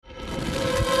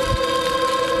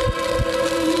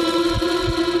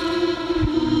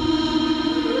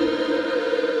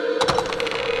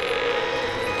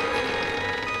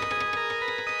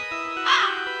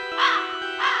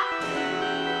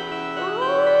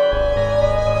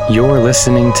You're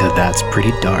listening to That's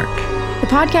Pretty Dark, the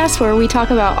podcast where we talk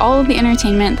about all of the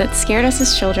entertainment that scared us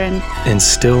as children and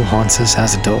still haunts us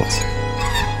as adults.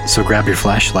 So grab your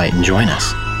flashlight and join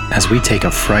us as we take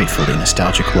a frightfully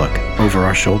nostalgic look over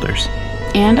our shoulders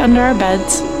and under our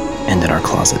beds and in our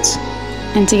closets.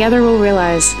 And together we'll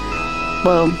realize,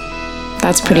 whoa,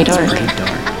 that's pretty dark. Pretty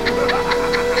dark.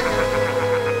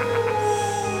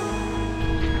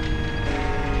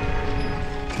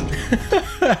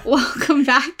 Welcome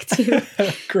back to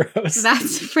Gross.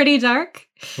 That's Pretty Dark.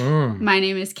 My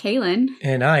name is Kaylin.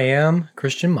 And I am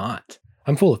Christian Mott.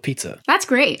 I'm full of pizza. That's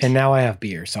great. And now I have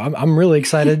beer, so I'm really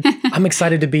excited. I'm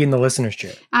excited to be in the listener's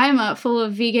chair. I'm full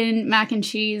of vegan mac and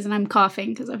cheese, and I'm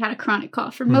coughing because I've had a chronic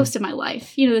cough for most of my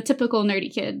life. You know, the typical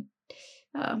nerdy kid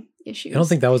issues. I don't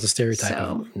think that was a stereotype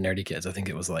of nerdy kids. I think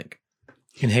it was like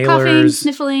inhalers. Coughing,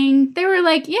 sniffling. They were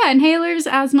like, inhalers,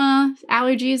 asthma,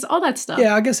 allergies, all that stuff.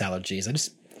 Yeah, I guess allergies.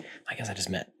 I guess I just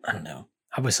meant, I don't know.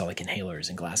 I always saw like inhalers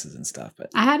and glasses and stuff, but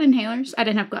I had inhalers. I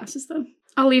didn't have glasses though.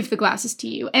 I'll leave the glasses to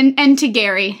you. And to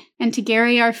Gary. And to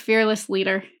Gary, our fearless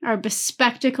leader, our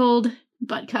bespectacled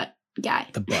butt cut guy.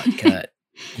 The butt cut.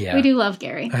 Yeah. We do love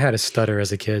Gary. I had a stutter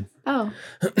as a kid. Oh.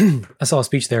 I saw a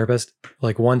speech therapist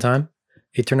like one time.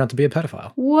 He turned out to be a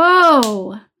pedophile.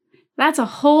 Whoa. That's a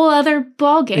whole other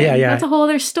ballgame. Yeah. That's a whole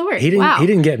other story. He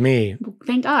didn't get me.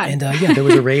 Thank God. And there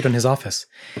was a raid on his office,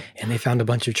 and they found a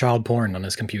bunch of child porn on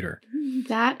his computer.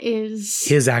 That is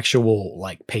his actual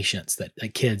like patients that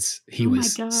like kids he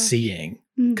was seeing,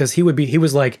 because he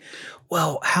was like,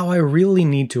 well, how I really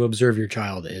need to observe your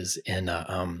child is in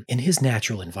his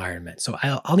natural environment. So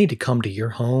I'll need to come to your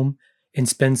home and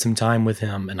spend some time with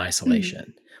him in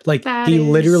isolation. Like that he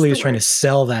literally is was trying to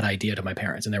sell that idea to my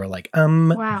parents, and they were like,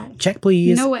 wow, check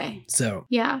please. No way. So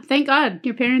yeah, thank God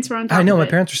your parents were on top I know of my it.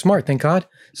 parents are smart, thank God.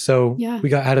 So yeah. We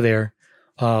got out of there.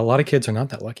 A lot of kids are not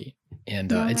that lucky,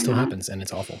 and No, it still not. happens, and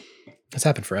it's awful. It's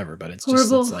happened forever, but it's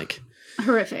horrible. Just it's like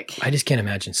horrific. I just can't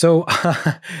imagine. So,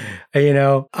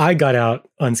 I got out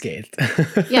unscathed.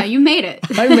 Yeah, you made it.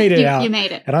 I made it out. You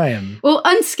made it. And I am. Well,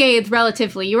 unscathed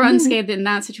relatively. You were unscathed in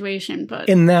that situation, but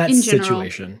in general,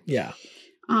 situation. Yeah.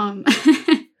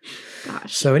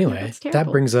 Gosh. So anyway, that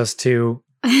brings us to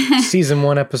season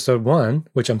 1, episode 1,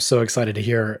 which I'm so excited to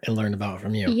hear and learn about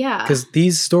from you. Yeah. Because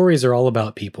these stories are all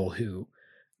about people who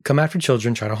come after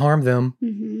children, try to harm them.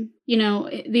 Mm-hmm. You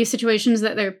know, these situations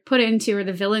that they're put into or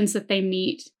the villains that they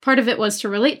meet, part of it was to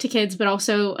relate to kids, but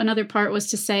also another part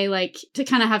was to say, like, to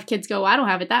kind of have kids go, I don't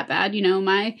have it that bad. You know,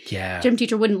 my gym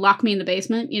teacher wouldn't lock me in the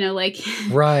basement, you know, like,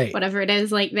 right. Whatever it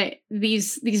is, like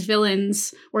these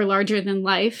villains were larger than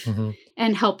life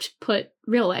and helped put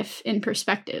real life in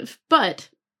perspective. But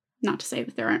not to say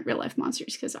that there aren't real life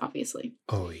monsters, because obviously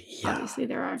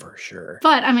there are. For sure.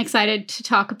 But I'm excited to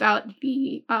talk about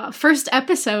the first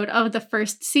episode of the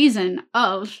first season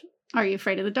of Are You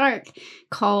Afraid of the Dark,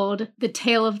 called The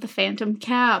Tale of the Phantom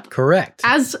Cab. Correct.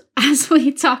 As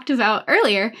we talked about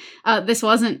earlier, this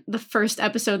wasn't the first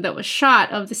episode that was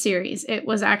shot of the series. It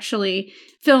was actually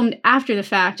filmed after the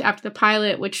fact, after the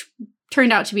pilot, which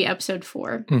turned out to be episode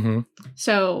 4. Mm-hmm.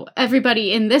 So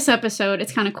everybody in this episode,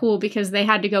 it's kind of cool because they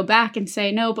had to go back and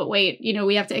say, no, but wait, you know,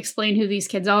 we have to explain who these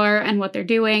kids are and what they're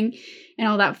doing and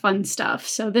all that fun stuff.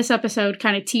 So this episode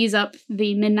kind of tees up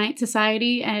the Midnight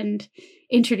Society and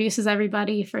introduces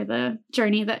everybody for the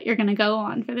journey that you're going to go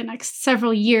on for the next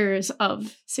several years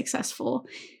of successful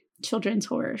children's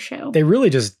horror show. They really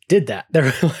just did that. They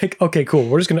were like, okay, cool.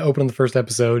 We're just going to open on the first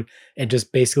episode and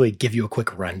just basically give you a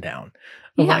quick rundown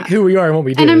of like who we are and what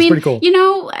we do. And I mean, it's pretty cool. You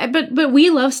know, but we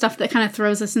love stuff that kind of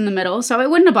throws us in the middle. So it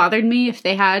wouldn't have bothered me if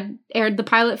they had aired the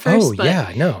pilot first. Oh, but yeah,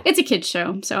 I know. It's a kid's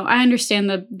show. So I understand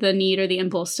the need or the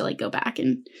impulse to like go back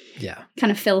and kind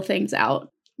of fill things out.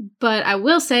 But I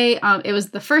will say it was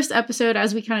the first episode,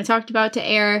 as we kind of talked about, to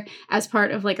air as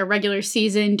part of like a regular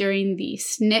season during the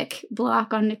SNICK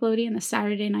block on Nickelodeon, the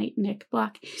Saturday Night Nick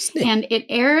block. SNICK. And it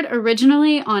aired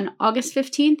originally on August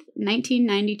 15th,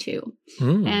 1992,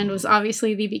 and was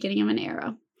obviously the beginning of an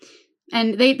era.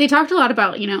 And they talked a lot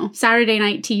about, you know, Saturday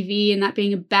night TV and that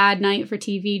being a bad night for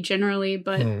TV generally,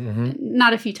 but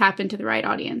not if you tap into the right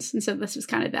audience. And so this was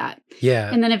kind of that.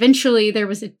 Yeah. And then eventually there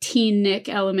was a teen Nick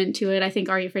element to it. I think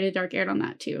Are You Afraid of the Dark aired on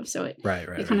that too. So it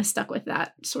kind of stuck with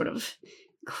that sort of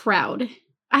crowd.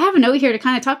 I have a note here to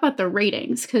kind of talk about the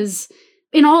ratings, because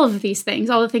in all of these things,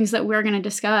 all the things that we're going to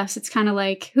discuss, it's kind of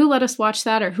like, who let us watch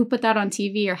that, or who put that on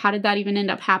TV, or how did that even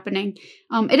end up happening?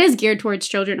 It is geared towards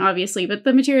children, obviously, but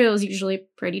the material is usually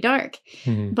pretty dark.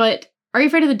 But Are You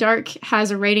Afraid of the Dark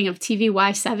has a rating of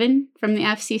TVY 7 from the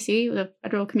FCC, the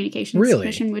Federal Communications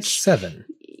Commission, which 7.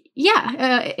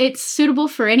 It's suitable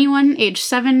for anyone age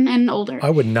 7 and older. I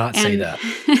would not say that.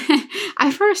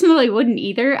 I personally wouldn't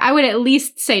either. I would at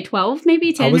least say 12,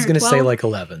 maybe 10. I was going to say like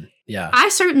 11. Yeah. I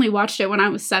certainly watched it when I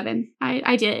was 7.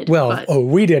 I did. Well,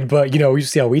 we did, but you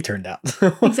see how we turned out.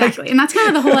 Exactly. And that's kind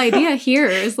of the whole idea here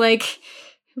is like,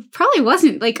 probably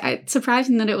wasn't like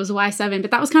surprising that it was Y7,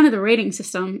 but that was kind of the rating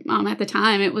system at the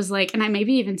time. It was like, and I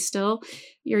maybe even still,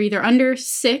 you're either under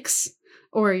 6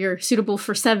 or you're suitable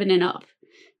for 7 and up.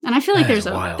 And I feel like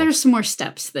there's some more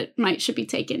steps that should be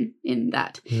taken in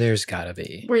that. There's gotta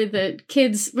be. Were the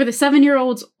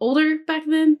 7-year-olds older back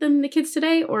then than the kids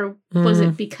today? Or was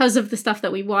it because of the stuff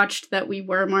that we watched that we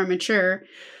were more mature?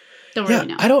 Don't really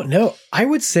know. I don't know. I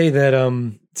would say that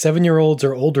 7-year-olds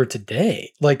are older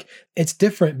today. Like, it's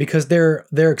different because they're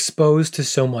exposed to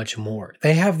so much more.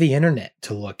 They have the internet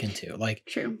to look into. Like,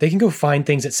 true. They can go find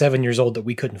things at 7 years old that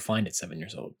we couldn't find at 7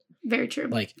 years old. Very true.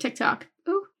 Like TikTok.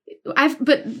 Ooh.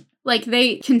 But like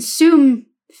they consume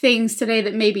things today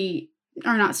that maybe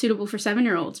are not suitable for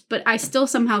 7-year-olds, but I still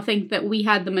somehow think that we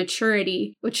had the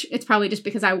maturity, which it's probably just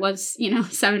because I was,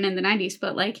 7 in the 90s,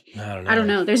 but like, I don't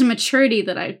know. There's a maturity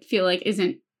that I feel like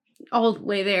isn't all the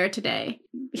way there today.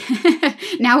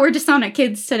 Now we're just on a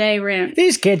kids today rant.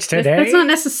 These kids today. That's not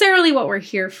necessarily what we're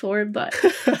here for, but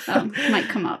might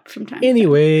come up from time to time.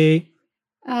 Anyway.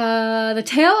 The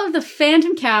Tale of the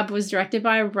Phantom Cab was directed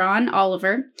by Ron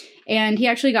Oliver, and he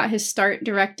actually got his start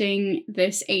directing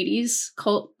this 80s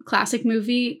cult classic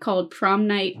movie called Prom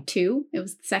Night 2. It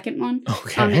was the second one.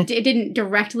 Okay. It didn't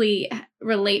directly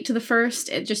relate to the first.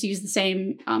 It just used the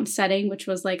same setting, which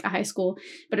was like a high school,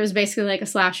 but it was basically like a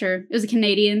slasher. It was a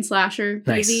Canadian slasher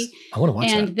movie. I want to watch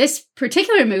that. And this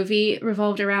particular movie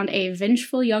revolved around a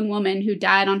vengeful young woman who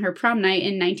died on her prom night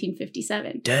in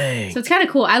 1957. Dang. So it's kind of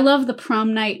cool. I love the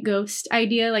prom night ghost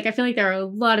idea. Like, I feel like there are a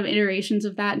lot of iterations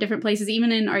of that in different places,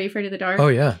 even in Are You Afraid of the Dark? Oh,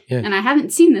 yeah. And I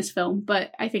haven't seen this film,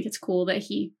 but I think it's cool that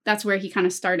that's where he kind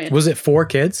of started. Was it for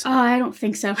kids? Oh, I don't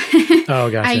think so. Oh,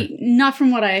 gotcha. Not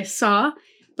from what I saw,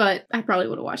 but I probably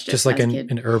would have watched it. Just like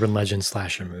an urban legend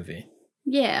slasher movie.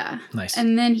 Yeah. Nice.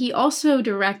 And then he also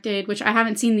directed, which I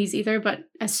haven't seen these either, but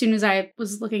as soon as I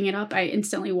was looking it up, I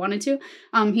instantly wanted to.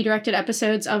 He directed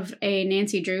episodes of a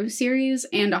Nancy Drew series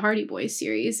and a Hardy Boys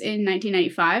series in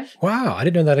 1995. Wow, I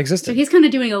didn't know that existed. So he's kind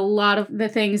of doing a lot of the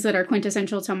things that are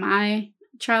quintessential to my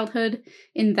childhood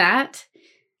in that.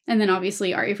 And then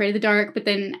obviously Are You Afraid of the Dark? But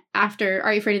then after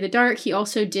Are You Afraid of the Dark, he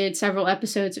also did several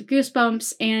episodes of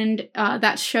Goosebumps and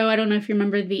that show, I don't know if you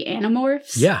remember, The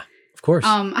Animorphs. Yeah, of course.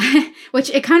 Which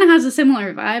it kind of has a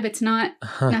similar vibe. It's not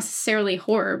necessarily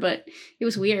horror, but it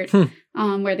was weird.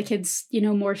 Where the kids,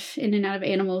 morph in and out of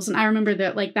animals. And I remember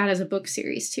that as a book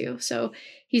series too. So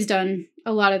he's done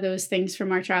a lot of those things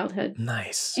from our childhood.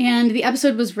 Nice. And the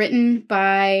episode was written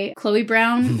by Chloe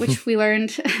Brown, which we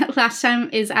learned last time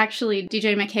is actually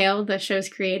DJ McHale, the show's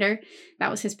creator. That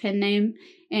was his pen name.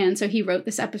 And so he wrote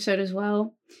this episode as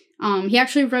well. He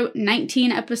actually wrote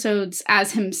 19 episodes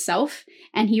as himself,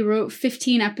 and he wrote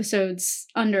 15 episodes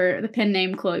under the pen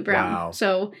name Chloe Brown. Wow.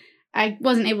 So I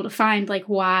wasn't able to find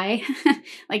why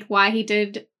he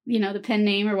did, the pen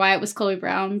name or why it was Chloe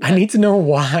Brown. I need to know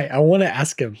why. I want to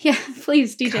ask him. Yeah,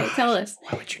 please, DJ, tell us.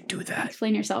 Why would you do that?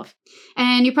 Explain yourself.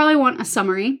 And you probably want a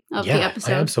summary of the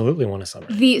episode. I absolutely want a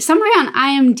summary. The summary on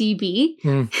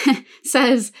IMDb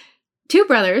says, 2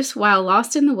 brothers, while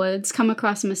lost in the woods, come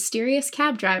across a mysterious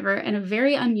cab driver and a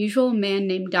very unusual man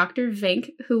named Dr.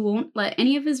 Vink, who won't let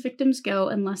any of his victims go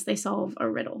unless they solve a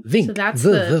riddle. Vink. So that's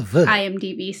the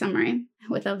IMDb summary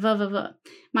with a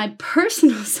v. My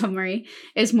personal summary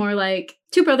is more like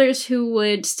 2 brothers who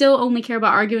would still only care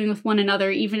about arguing with one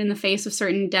another, even in the face of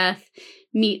certain death,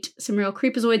 meet some real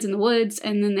creepazoids in the woods,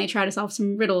 and then they try to solve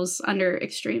some riddles under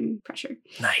extreme pressure.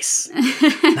 Nice.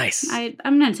 Nice.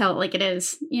 I'm going to tell it like it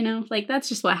is, that's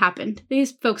just what happened.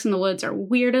 These folks in the woods are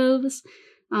weirdos.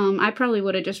 I probably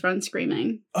would have just run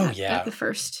screaming at the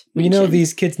first mention.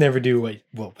 These kids never do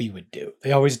what we would do.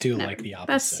 They always do the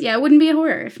opposite. It wouldn't be a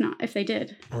horror if they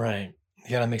did. Right. You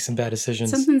gotta make some bad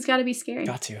decisions. Something's gotta be scary.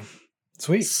 Got to.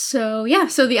 Sweet. So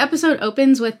the episode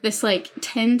opens with this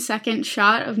 10-second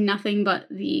shot of nothing but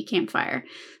the campfire.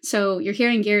 So you're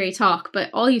hearing Gary talk, but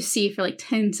all you see for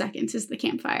 10 seconds is the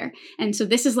campfire. And so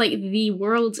this is the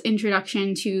world's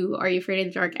introduction to Are You Afraid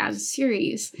of the Dark as a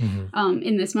series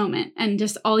in this moment. And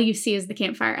just all you see is the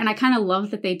campfire. And I kind of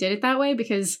love that they did it that way,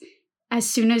 because as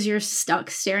soon as you're stuck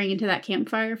staring into that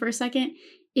campfire for a second,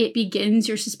 it begins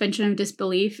your suspension of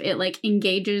disbelief. It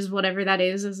engages whatever that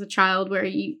is as a child, where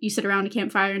you sit around a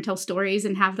campfire and tell stories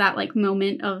and have that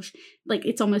moment of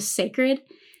it's almost sacred.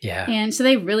 Yeah. And so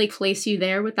they really place you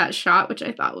there with that shot, which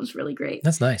I thought was really great.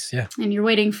 That's nice, yeah. And you're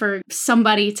waiting for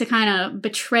somebody to kind of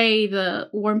betray the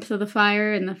warmth of the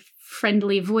fire and the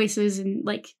friendly voices and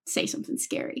like say something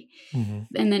scary.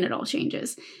 Mm-hmm. And then it all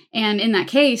changes. And in that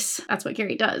case, that's what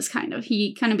Gary does, kind of.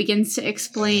 He kind of begins to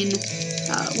explain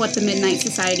what the Midnight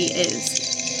Society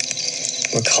is.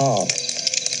 We're called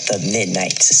the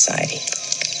Midnight Society.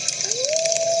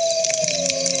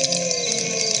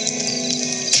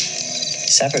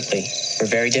 Separately, we're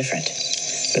very different.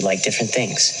 We like different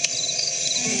things.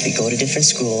 We go to different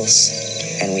schools,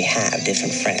 and we have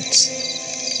different friends.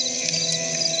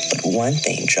 But one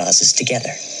thing draws us together: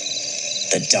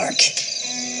 the dark.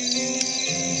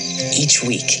 Each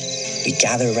week, we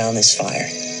gather around this fire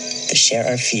to share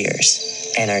our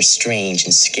fears and our strange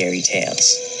and scary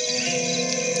tales.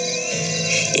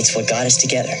 It's what got us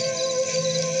together,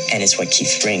 and it's what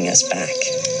keeps bringing us back.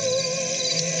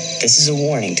 This is a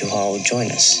warning to all who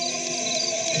join us.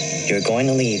 You're going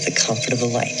to leave the comfort of the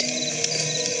light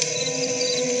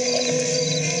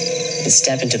and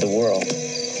step into the world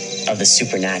of the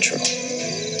supernatural.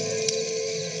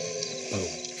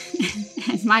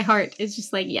 And my heart is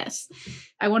just like, yes,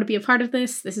 I want to be a part of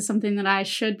this. This is something that I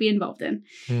should be involved in.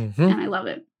 Mm-hmm. And I love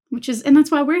it. And that's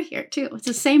why we're here too. It's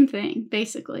the same thing,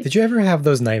 basically. Did you ever have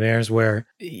those nightmares where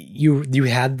you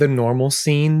had the normal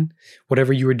scene,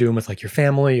 whatever you were doing with like your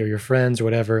family or your friends or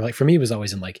whatever? Like for me, it was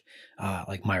always in like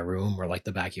my room or like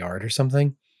the backyard or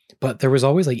something. But there was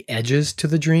always like edges to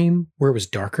the dream where it was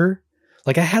darker.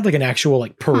 Like I had like an actual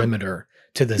like perimeter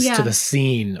to this to the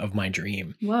scene of my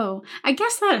dream. Whoa. I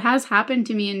guess that has happened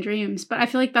to me in dreams, but I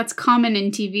feel like that's common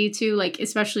in TV too, like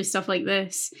especially stuff like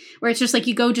this, where it's just like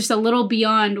you go just a little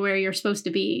beyond where you're supposed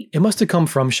to be. It must have come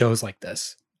from shows like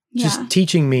this. Yeah. Just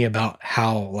teaching me about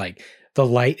how like the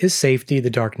light is safety, the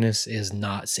darkness is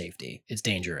not safety. It's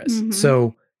dangerous. Mm-hmm.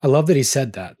 So I love that he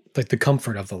said that, like the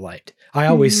comfort of the light. I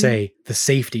always say the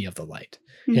safety of the light.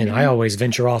 Mm-hmm. And I always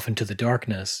venture off into the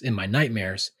darkness in my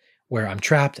nightmares where I'm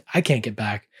trapped. I can't get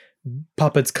back.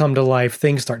 Puppets come to life.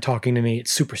 Things start talking to me.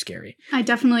 It's super scary. I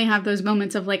definitely have those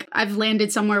moments of like, I've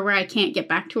landed somewhere where I can't get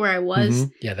back to where I was. Mm-hmm.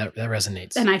 Yeah, that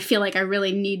resonates. And I feel like I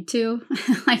really need to.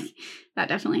 Like, that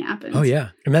definitely happens. Oh, yeah.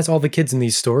 And that's all the kids in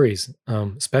these stories,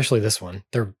 especially this one.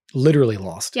 They're literally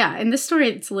lost. Yeah, in this story,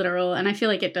 it's literal. And I feel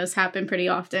like it does happen pretty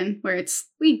often where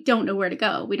we don't know where to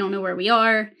go. We don't know where we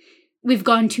are. We've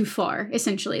gone too far,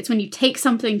 essentially. It's when you take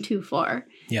something too far.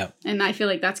 Yeah. And I feel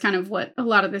like that's kind of what a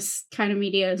lot of this kind of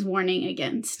media is warning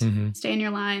against. Mm-hmm. Stay in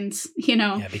your lines,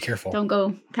 Yeah, be careful. Don't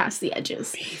go past the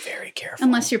edges. Be very careful.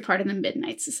 Unless you're part of the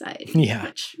Midnight Society. Yeah.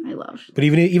 Which I love. But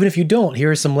even if you don't,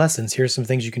 here are some lessons. Here are some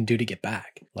things you can do to get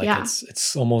back. Like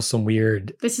it's almost some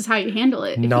weird... This is how you handle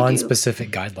it.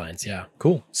 Non-specific guidelines. Yeah.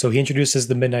 Cool. So he introduces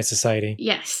the Midnight Society.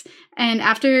 Yes. And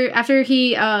after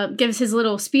he gives his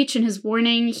little speech and his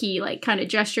warning, he like kind of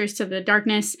gestures to the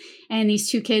darkness, and these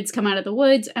two kids come out of the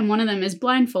woods, and one of them is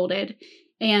blindfolded.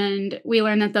 And we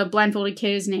learn that the blindfolded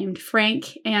kid is named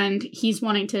Frank, and he's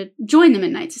wanting to join the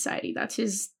Midnight Society. That's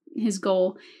his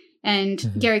goal.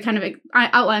 And Gary kind of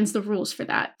outlines the rules for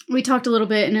that. We talked a little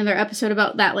bit in another episode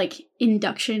about that, like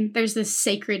induction. There's this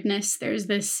sacredness. There's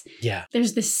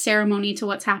this ceremony to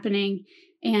what's happening.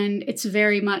 And it's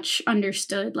very much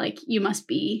understood, like, you must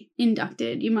be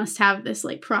inducted. You must have this,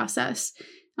 like, process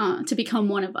to become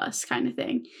one of us kind of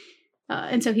thing.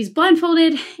 And so he's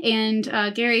blindfolded, and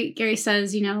Gary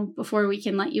says, before we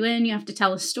can let you in, you have to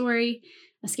tell a story,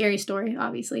 a scary story,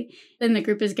 obviously. Then the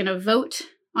group is going to vote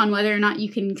on whether or not you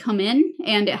can come in,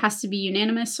 and it has to be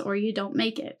unanimous or you don't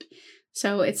make it.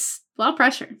 So it's a lot of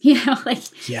pressure,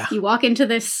 You walk into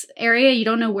this area, you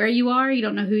don't know where you are, you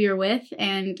don't know who you're with,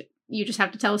 and you just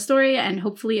have to tell a story and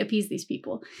hopefully appease these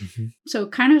people. Mm-hmm. So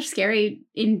kind of scary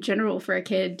in general for a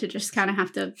kid to just kind of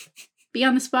have to be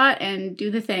on the spot and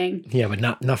do the thing. Yeah, but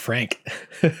not Frank.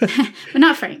 But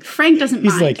not Frank. Frank doesn't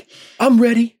mind. He's like, I'm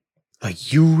ready. Are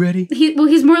you ready?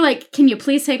 He's more like, can you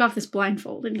please take off this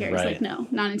blindfold? And Gary's like, no,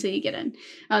 not until you get in.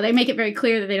 They make it very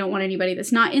clear that they don't want anybody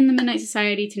that's not in the Midnight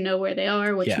Society to know where they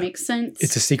are, which makes sense.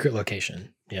 It's a secret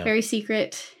location. Yeah. Very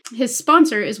secret. His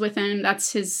sponsor is with him.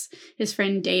 That's his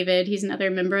friend David. He's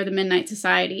another member of the Midnight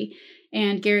Society.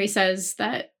 And Gary says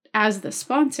that as the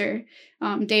sponsor,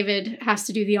 David has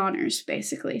to do the honors,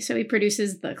 basically. So he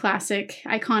produces the classic,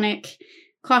 iconic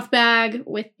cloth bag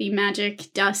with the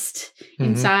magic dust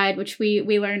inside, which we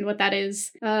learned what that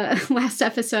is last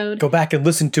episode. Go back and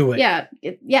listen to it. Yeah.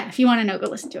 If you want to know, go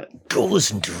listen to it. Go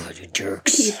listen to it, you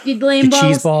jerks. You lame balls.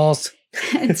 Cheese balls.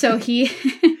 And so he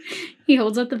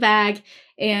holds up the bag,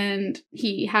 and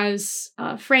he has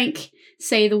Frank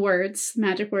say the words,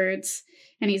 magic words,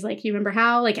 And he's like, you remember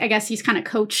how? Like, I guess he's kind of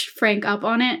coached Frank up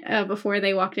on it before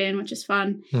they walked in, which is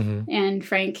fun. And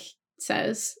Frank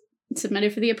says,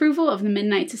 submitted for the approval of the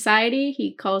Midnight Society.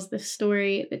 He calls the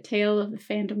story The Tale of the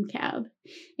Phantom Cab.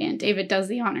 And David does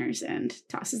the honors and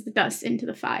tosses the dust into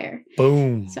the fire.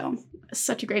 Boom. So,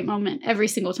 such a great moment every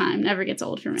single time. Never gets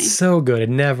old for me. So good. It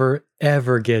never,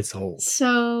 ever gets old.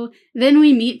 So then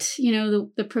we meet, you know,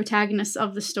 the protagonists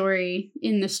of the story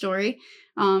in the story.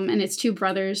 And it's two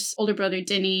brothers, older brother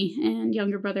Denny and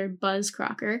younger brother Buzz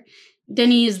Crocker.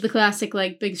 Denny is the classic,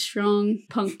 like, big, strong,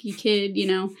 punky kid, you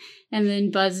know. And then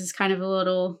Buzz is kind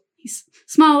of he's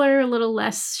smaller, a little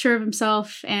less sure of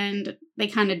himself. And they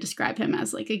kind of describe him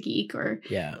as, like, a geek or,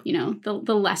 you know,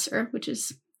 the lesser, which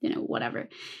is, you know, whatever.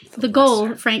 The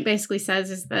goal, Frank basically says,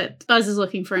 is that Buzz is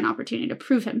looking for an opportunity to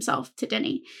prove himself to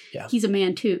Denny. Yeah. He's a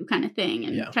man, too, kind of thing.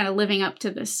 And kind of living up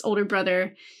to this older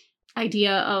brother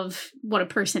idea of what a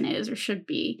person is or should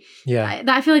be. Yeah.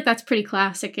 I feel like that's pretty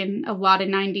classic in a lot of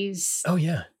 90s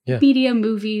media,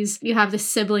 movies. You have this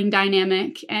sibling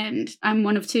dynamic, and I'm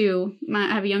one of two.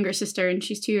 I have a younger sister, and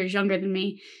she's 2 years younger than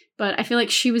me. But I feel like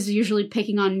she was usually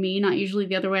picking on me, not usually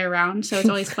the other way around. So it's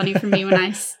always funny for me when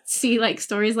I see, like,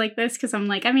 stories like this, because I'm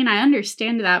like, I mean, I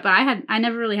understand that, but I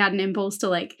never really had an impulse to,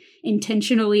 like,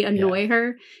 intentionally annoy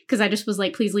her, because I just was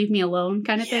like, please leave me alone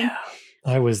kind of thing.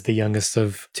 I was the youngest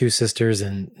of 2 sisters,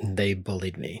 and they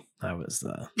bullied me.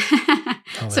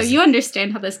 So you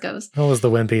understand how this goes. I was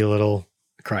the wimpy little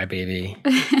crybaby.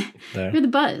 You're the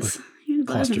Buzz. You're the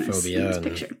Buzz claustrophobia in this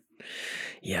picture.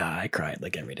 Yeah, I cried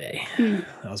like every day.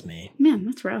 That was me. Man,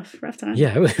 that's rough. Rough time.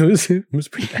 Yeah, it was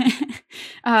pretty bad.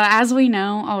 As we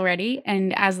know already,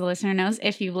 and as the listener knows,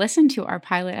 if you listened to our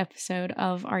pilot episode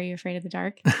of Are You Afraid of the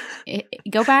Dark,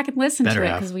 go back and listen to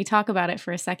it, because we talk about it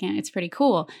for a second. It's pretty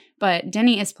cool. But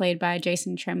Denny is played by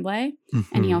Jason Tremblay,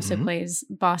 and he also plays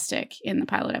Bostic in the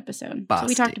pilot episode. So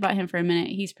we talked about him for a minute.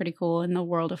 He's pretty cool in the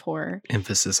world of horror.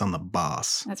 Emphasis on the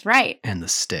boss. That's right. And the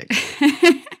stick.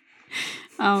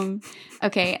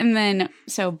 Okay, and then,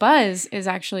 so Buzz is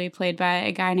actually played by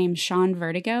a guy named Sean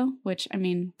Vertigo, which, I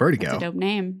mean, Vertigo. That's a dope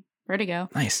name. Vertigo.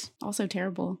 Nice. Also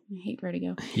terrible. I hate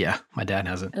Vertigo. Yeah, my dad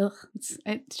has it. Ugh,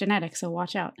 it's genetic, so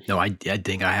watch out. No, I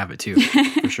think I have it too,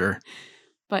 for sure.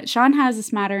 But Sean has a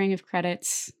smattering of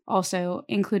credits, also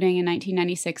including a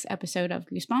 1996 episode of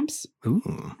Goosebumps.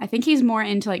 Ooh. I think he's more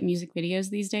into, like, music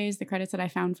videos these days. The credits that I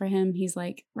found for him, he's,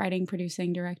 like, writing,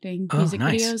 producing, directing music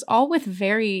videos, all with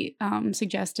very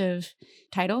suggestive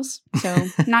titles. So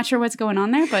not sure what's going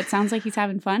on there, but it sounds like he's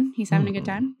having fun. He's having a good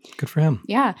time. Good for him.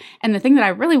 Yeah. And the thing that I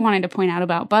really wanted to point out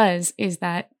about Buzz is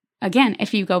that, again,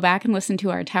 if you go back and listen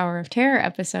to our Tower of Terror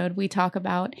episode, we talk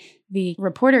about the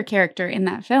reporter character in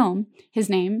that film. His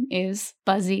name is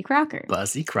Buzzy Crocker.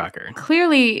 Buzzy Crocker.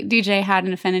 Clearly, DJ had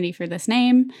an affinity for this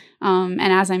name. And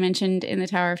as I mentioned in the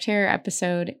Tower of Terror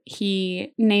episode,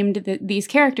 he named these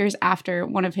characters after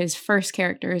one of his first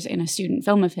characters in a student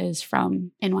film of his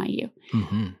from NYU.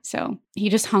 So he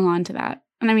just hung on to that.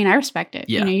 And I mean, I respect it.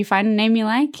 Yeah. You know, you find a name you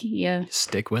like, you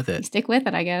stick with it. Stick with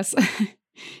it, I guess.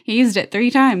 He used it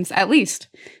 3 times, at least,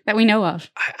 that we know of.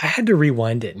 I had to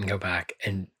rewind it and go back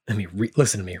and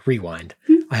listen to me, rewind.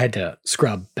 I had to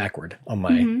scrub backward on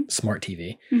my smart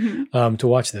TV to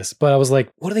watch this. But I was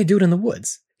like, what are they doing in the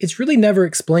woods? It's really never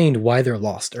explained why they're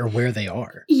lost or where they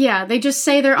are. Yeah, they just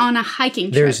say they're on a hiking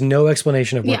trip. There's no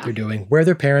explanation of what they're doing, where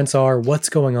their parents are, what's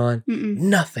going on.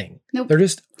 Nothing. Nope. They're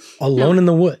just alone in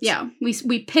the woods. Yeah,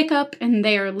 we pick up and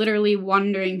they are literally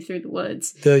wandering through the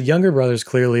woods. The younger brother's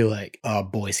clearly like a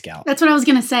Boy Scout. That's what I was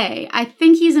going to say. I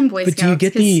think he's in Boy Scouts. But do you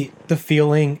get the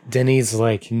feeling Denny's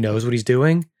like knows what he's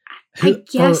doing? I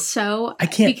guess so. I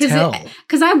can't tell.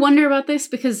 Because I wonder about this,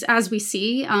 because as we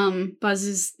see,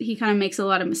 Buzz he kind of makes a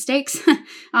lot of mistakes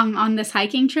on this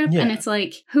hiking trip. Yeah. And it's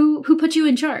like, who put you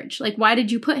in charge? Like, why did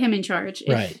you put him in charge?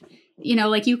 Right. You know,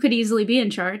 like, you could easily be in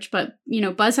charge, but, you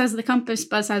know, Buzz has the compass,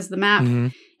 Buzz has the map,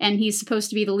 and he's supposed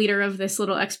to be the leader of this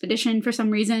little expedition for some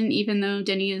reason, even though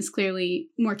Denny is clearly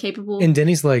more capable. And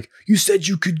Denny's like, you said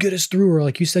you could get us through, or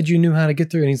like, you said you knew how to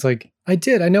get through. And he's like, I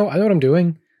did. I know what I'm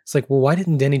doing. It's like, well, why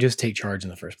didn't Denny just take charge in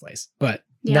the first place? But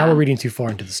now we're reading too far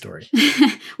into the story.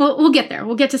 Well, we'll get there.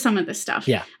 We'll get to some of this stuff.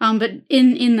 Yeah. But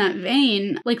in that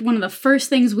vein, like, one of the first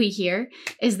things we hear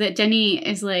is that Denny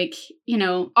is like, you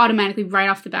know, automatically right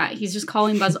off the bat, he's just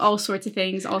calling Buzz all sorts of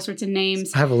things, all sorts of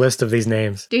names. I have a list of these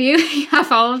names. Do you? You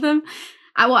have all of them?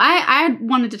 I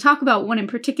wanted to talk about one in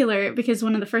particular because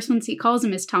one of the first ones he calls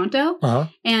him is Tonto.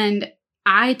 And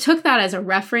I took that as a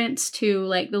reference to,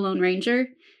 like, the Lone Ranger.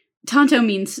 Tonto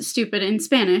means stupid in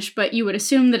Spanish, but you would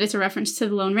assume that it's a reference to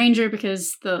the Lone Ranger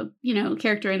because the,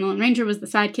 character in the Lone Ranger was the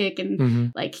sidekick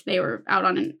and like they were out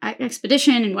on an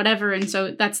expedition and whatever. And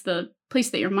so that's the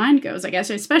place that your mind goes, I guess,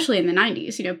 especially in the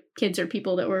 90s. Kids are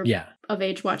people that were of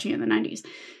age watching in the 90s.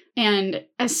 And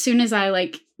as soon as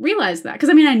I realized that, because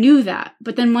I knew that,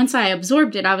 but then once I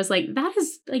absorbed it, I was like,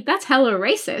 that's hella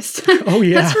racist. Oh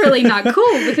yeah. That's really not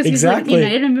cool because he's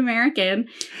Native American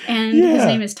and his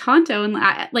name is Tonto. And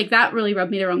that really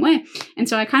rubbed me the wrong way. And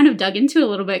so I kind of dug into it a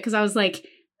little bit because I was like,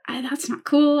 that's not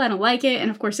cool. I don't like it. And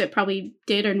of course it probably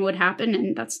did and would happen.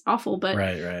 And that's awful. But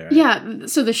right. Yeah.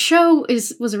 So the show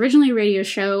was originally a radio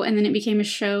show and then it became a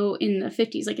show in the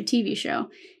 50s, like a TV show.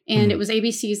 And it was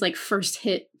ABC's first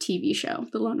hit TV show,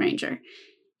 The Lone Ranger.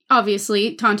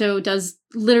 Obviously, Tonto does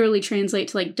literally translate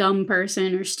to dumb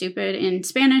person or stupid in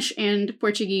Spanish and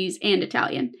Portuguese and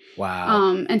Italian.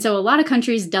 Wow. And so a lot of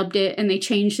countries dubbed it and they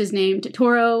changed his name to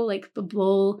Toro, like the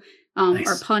bull, nice.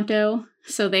 Or Ponto.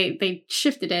 So they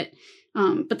shifted it.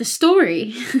 But the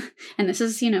story, and this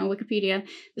is, Wikipedia,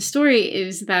 the story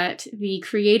is that the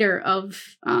creator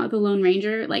of the Lone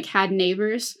Ranger had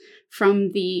neighbors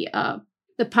from the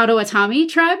Potawatomi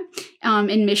tribe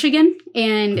in Michigan.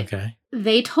 And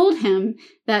they told him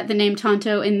that the name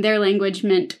Tonto in their language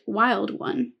meant wild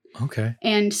one. Okay.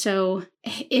 And so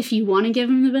if you want to give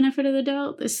him the benefit of the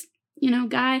doubt, this,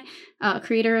 guy,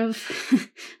 creator of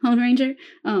Lone Ranger,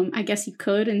 I guess you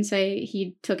could and say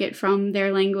he took it from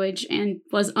their language and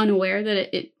was unaware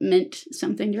that it meant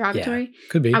something derogatory. Yeah,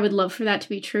 could be. I would love for that to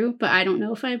be true, but I don't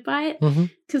know if I'd buy it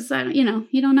because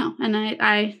you don't know. And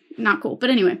I not cool. But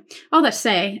anyway, all that to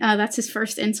say, that's his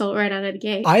first insult right out of the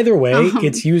gate. Either way,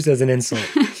 it's used as an insult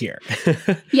here.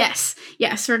 Yes.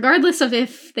 Regardless of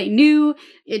if they knew,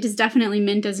 it is definitely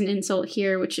meant as an insult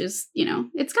here, which is,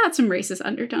 it's got some racist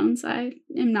undertones I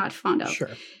am not fond of. Sure.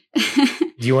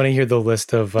 Do you want to hear the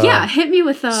list of... yeah, hit me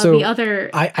with the other...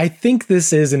 I think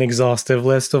this is an exhaustive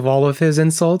list of all of his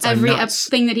insults. Every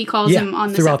thing that he calls him on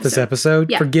this throughout this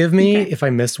episode. Yeah. Forgive me if I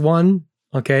missed one.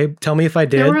 Okay, tell me if I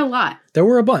did. There were a lot. There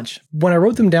were a bunch. When I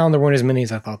wrote them down, there weren't as many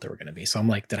as I thought there were going to be. So I'm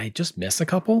like, did I just miss a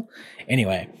couple?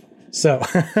 Anyway, so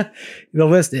the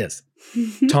list is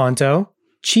Tonto,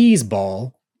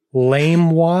 Cheeseball,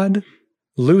 Lame Wad,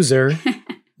 Loser,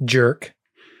 Jerk,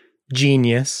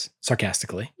 Genius,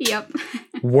 sarcastically. Yep.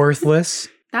 Worthless.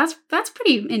 That's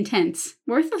pretty intense.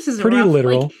 Worthless is pretty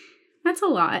literal. That's a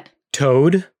lot.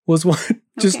 Toad was one.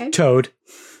 Just Toad.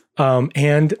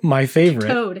 And my favorite.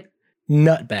 Toad.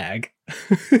 Nutbag.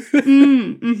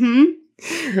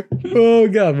 Oh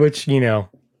God, which, I'm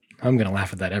going to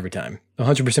laugh at that every time.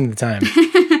 100% of the time.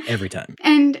 Every time.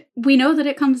 And we know that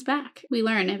it comes back. We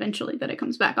learn eventually that it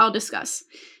comes back. I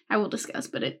will discuss,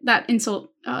 but that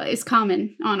insult is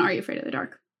common on Are You Afraid of the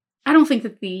Dark? I don't think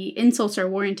that the insults are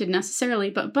warranted necessarily,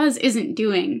 but Buzz isn't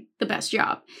doing the best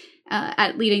job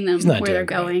at leading them where they're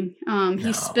going.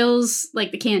 He spills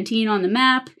the canteen on the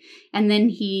map, and then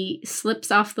he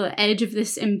slips off the edge of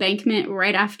this embankment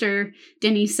right after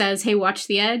Denny says, "Hey, watch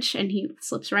the edge," and he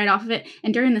slips right off of it.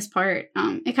 And during this part,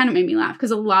 it kind of made me laugh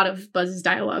because a lot of Buzz's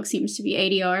dialogue seems to be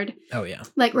ADR'd. Oh yeah,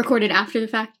 recorded after the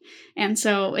fact, and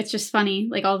so it's just funny,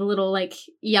 all the little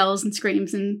yells and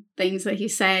screams and things that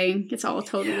he's saying. It's all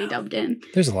totally dubbed in.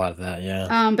 There's a lot of that,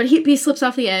 yeah. But he slips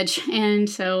off the edge, and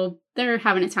so they're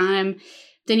having a time.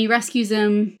 Denny rescues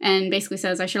him and basically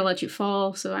says, "I should have let you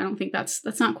fall." So I don't think that's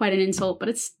not quite an insult, but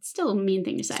it's still a mean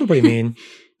thing to say. Still pretty mean.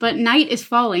 But night is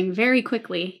falling very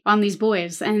quickly on these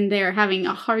boys, and they're having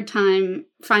a hard time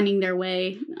finding their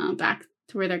way back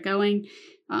to where they're going.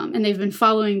 And they've been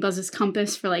following Buzz's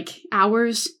compass for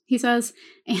hours, he says,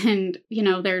 and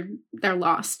they're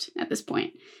lost at this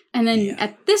point. And then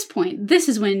at this point, this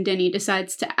is when Denny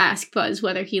decides to ask Buzz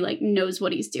whether he knows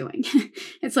what he's doing.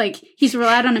 It's he's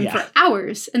relied on him for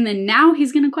hours, and then now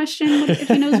he's going to question if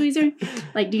he knows what he's doing.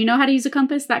 Do you know how to use a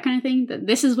compass? That kind of thing.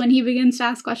 This is when he begins to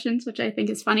ask questions, which I think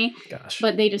is funny. Gosh.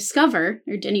 But they discover,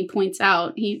 or Denny points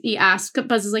out, he asks,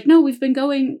 Buzz is like, "No, we've been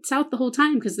going south the whole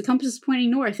time because the compass is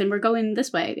pointing north, and we're going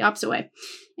this way, the opposite way."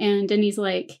 And Denny's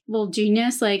like, "Well,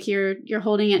 genius, you're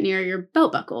holding it near your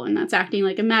belt buckle, and that's acting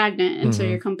like a magnet, and so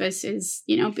your compass is,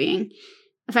 being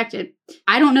affected."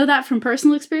 I don't know that from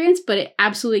personal experience, but it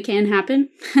absolutely can happen.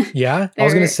 Yeah, I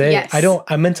was going to say, yes.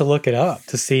 I meant to look it up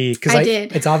to see, because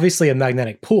it's obviously a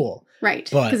magnetic pull. Right,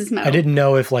 but it's metal. I didn't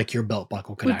know if your belt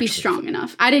buckle would be strong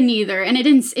enough. I didn't either, and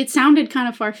it sounded kind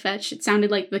of far-fetched. It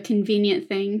sounded like the convenient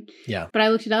thing. Yeah. But I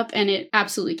looked it up, and it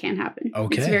absolutely can happen.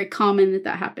 Okay. It's very common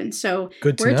that happens. So,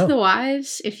 good to word know. to the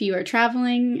wise, if you are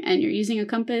traveling and you're using a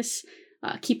compass,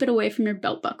 keep it away from your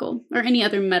belt buckle or any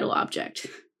other metal object.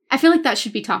 I feel like that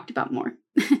should be talked about more.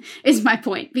 is my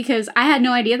point, because I had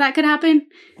no idea that could happen.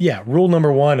 Yeah, rule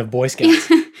number 1 of Boy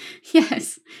Scouts.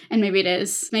 Yes, and maybe it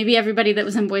is. Maybe everybody that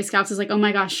was in Boy Scouts is like, oh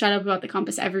my gosh, shut up about the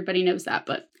compass. Everybody knows that,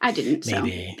 but I didn't. Maybe. So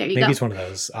there you maybe go. It's one of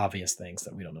those obvious things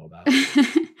that we don't know about.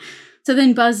 So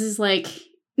then Buzz is like,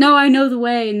 no, I know the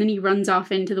way. And then he runs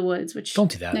off into the woods, which...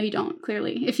 Don't do that. No, you don't,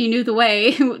 clearly. If you knew the way,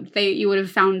 you would have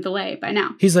found the way by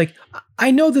now. He's like, I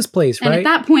know this place, right? And at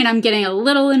that point, I'm getting a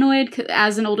little annoyed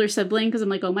as an older sibling, because I'm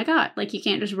like, oh my God, like, you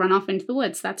can't just run off into the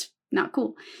woods. That's not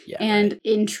cool. Yeah, and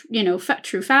in,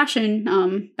 true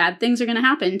fashion, bad things are going to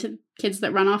happen to kids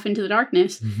that run off into the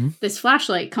darkness. Mm-hmm. This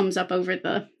flashlight comes up through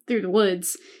the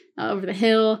woods, over the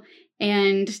hill,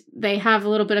 and they have a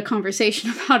little bit of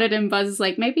conversation about it, and Buzz is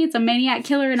like, maybe it's a maniac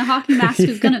killer in a hockey mask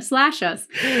who's going to slash us.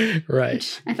 Right.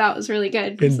 Which I thought was really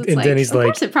good. And then he's like...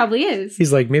 Of course it probably is.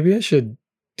 He's like, maybe I should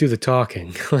do the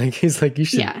talking. Like, he's like, you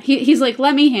should... Yeah, he's like,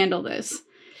 let me handle this.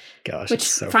 Gosh, which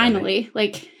so finally, funny.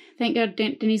 like... Thank God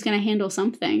Denny's going to handle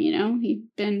something, He'd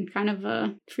been kind of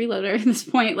a freeloader at this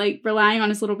point, like relying on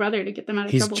his little brother to get them out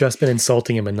of trouble. He's just been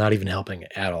insulting him and not even helping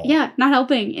at all. Yeah, not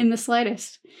helping in the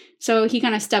slightest. So he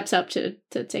kind of steps up to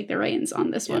take the reins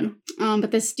on this one. But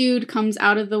this dude comes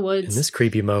out of the woods. And this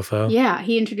creepy mofo. Yeah,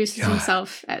 he introduces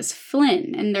himself as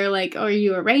Flynn. And they're like, oh, are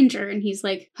you a ranger? And he's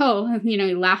like, oh, he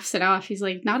laughs it off. He's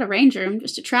like, not a ranger. I'm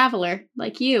just a traveler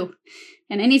like you.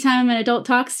 And anytime an adult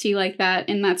talks to you like that,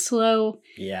 in that slow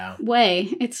way,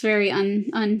 it's very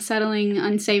unsettling,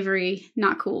 unsavory,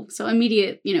 not cool. So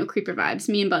immediate, creeper vibes.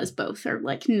 Me and Buzz both are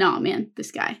like, nah, man,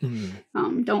 this guy.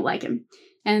 Don't like him.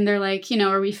 And they're like,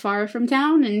 are we far from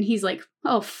town? And he's like,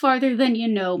 oh, farther than you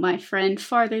know, my friend,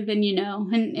 farther than you know.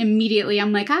 And immediately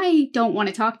I'm like, I don't want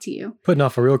to talk to you. Putting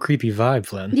off a real creepy vibe,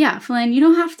 Flynn. Yeah, Flynn, you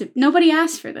don't have to. Nobody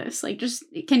asked for this. Like, just,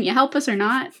 can you help us or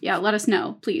not? Yeah, let us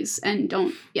know, please. And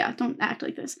don't act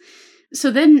like this. So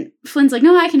then Flynn's like,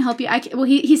 no, I can help you.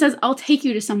 He says, I'll take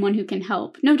you to someone who can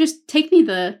help. No, just take me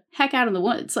the heck out of the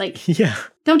woods. Like, yeah.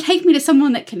 Don't take me to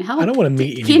someone that can help. I don't want to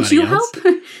meet anybody Can't you else.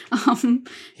 help?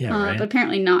 Right. But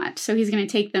apparently not. So he's going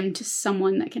to take them to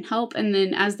someone that can help. And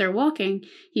then as they're walking,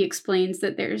 he explains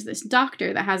that there's this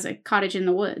doctor that has a cottage in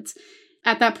the woods.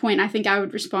 At that point, I think I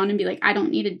would respond and be like, I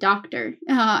don't need a doctor.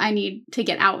 I need to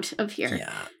get out of here.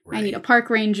 Yeah, right. I need a park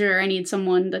ranger. I need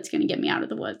someone that's going to get me out of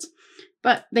the woods.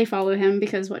 But they follow him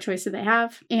because what choice do they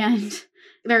have? And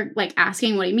they're like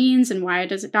asking what he means and why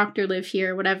does a doctor live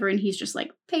here, whatever. And he's just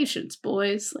like, patience,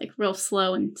 boys, like real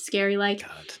slow and scary like.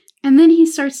 God. And then he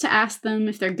starts to ask them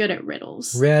if they're good at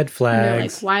riddles. Red flags. And they're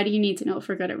like, why do you need to know if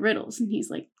we're good at riddles? And he's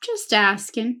like, just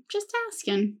asking.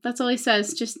 That's all he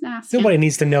says, just asking. Nobody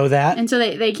needs to know that. And so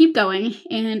they keep going,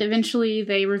 and eventually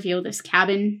they reveal this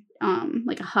cabin,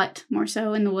 like a hut more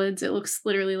so in the woods. It looks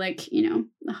literally like,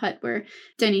 a hut where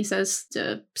Denny says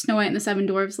to Snow White and the Seven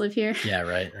Dwarves live here. Yeah,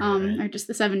 right. Or just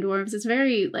the Seven Dwarves. It's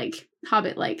very like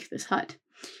Hobbit-like, this hut.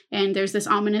 And there's this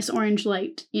ominous orange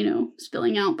light,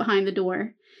 spilling out behind the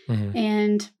door. Mm-hmm.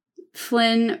 And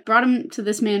Flynn brought him to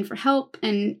this man for help,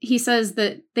 and he says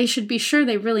that they should be sure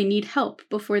they really need help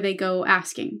before they go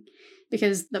asking,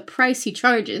 because the price he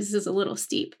charges is a little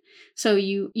steep. So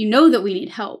you know that we need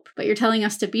help, but you're telling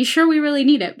us to be sure we really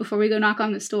need it before we go knock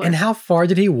on this door. And how far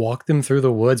did he walk them through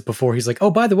the woods before he's like,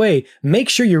 oh, by the way, make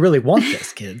sure you really want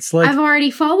this, kids. Like, I've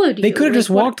already followed you. They could have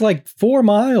just walked like 4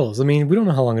 miles. I mean, we don't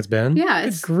know how long it's been. Yeah.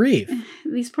 Good grief.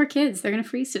 These poor kids, they're going to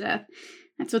freeze to death.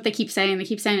 That's what they keep saying. They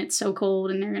keep saying it's so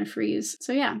cold and they're going to freeze.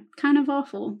 So yeah, kind of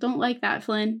awful. Don't like that,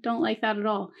 Flynn. Don't like that at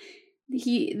all.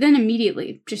 He then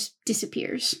immediately just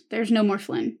disappears. There's no more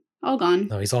Flynn. All gone.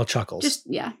 No, he's all chuckles.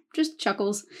 Just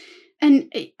chuckles.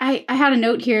 And I had a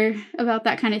note here about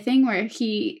that kind of thing where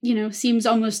he, seems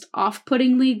almost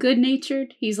off-puttingly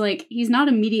good-natured. He's not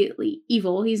immediately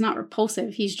evil. He's not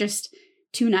repulsive. He's just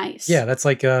too nice. Yeah, that's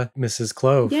like Mrs.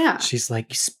 Clove. Yeah. She's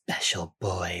like, special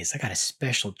boys. I got a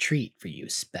special treat for you,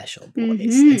 special boys.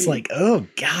 Mm-hmm. It's like, oh,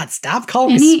 God, stop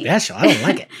calling me special. I don't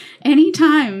like it.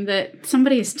 Anytime that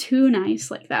somebody is too nice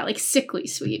like that, like sickly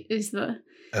sweet is the...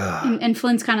 And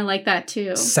Flynn's kind of like that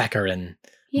too. Saccharine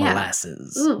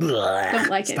molasses. Ooh, don't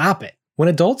like it. Stop it. When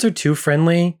adults are too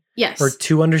friendly or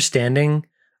too understanding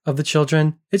of the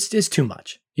children, it's too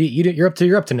much. You're up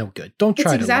to no good. Don't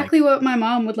try to. It's exactly what my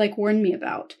mom would warn me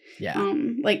about. Yeah.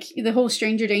 Like the whole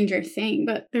stranger danger thing,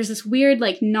 but there's this weird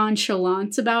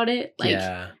nonchalance about it.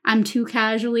 I'm too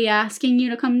casually asking you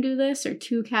to come do this or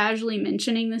too casually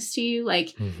mentioning this to you,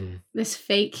 this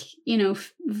fake,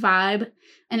 vibe.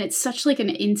 And it's such an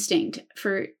instinct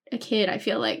for a kid, I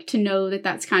feel like, to know that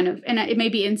that's kind of, and it may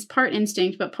be part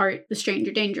instinct, but part the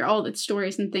stranger danger, all the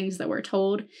stories and things that we're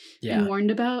told and warned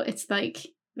about. It's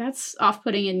that's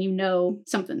off-putting and you know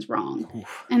something's wrong.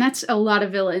 Oof. And that's a lot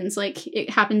of villains. Like, it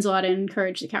happens a lot in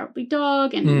Courage the Cowardly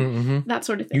Dog and that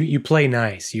sort of thing. You play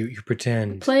nice. You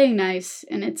pretend. Playing nice,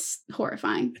 and it's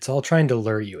horrifying. It's all trying to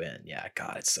lure you in. Yeah,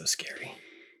 God, it's so scary.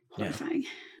 Horrifying. Yeah.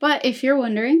 But if you're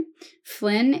wondering,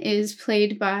 Flynn is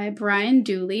played by Brian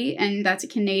Dooley, and that's a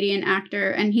Canadian actor,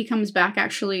 and he comes back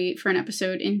actually for an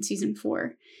episode in season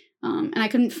 4. And I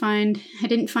didn't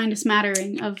find a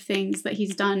smattering of things that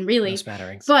he's done, really. No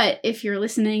smatterings. But if you're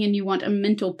listening and you want a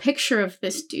mental picture of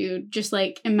this dude, just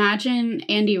like imagine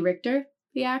Andy Richter,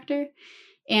 the actor,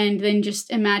 and then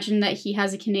just imagine that he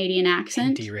has a Canadian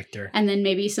accent. Andy Richter. And then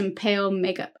maybe some pale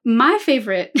makeup. My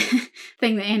favorite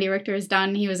thing that Andy Richter has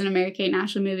done, he was in a Mary Kate and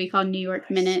Ashley movie called New York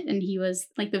Minute, and he was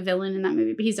like the villain in that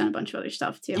movie, but he's done a bunch of other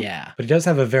stuff too. Yeah, but he does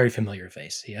have a very familiar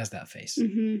face. He has that face.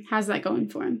 Mm-hmm. Has that going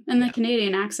for him. And the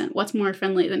Canadian accent, what's more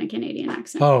friendly than a Canadian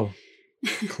accent? Oh,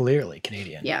 clearly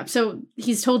Canadian. Yeah, so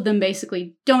he's told them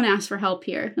basically, don't ask for help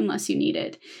here unless you need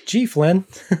it. Gee, Flynn,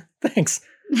 thanks.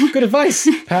 Good advice,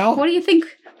 pal. What do you think?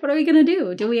 What are we going to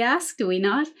do? Do we ask? Do we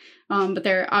not? But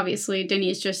they're obviously,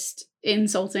 Denny's just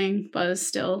insulting Buzz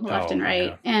still left and right.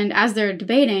 Yeah. And as they're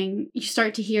debating, you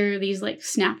start to hear these like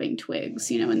snapping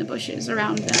twigs, in the bushes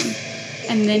around them.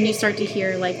 And then you start to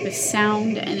hear like this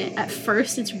sound, and at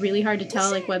first it's really hard to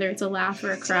tell like whether it's a laugh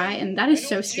or a cry, and that is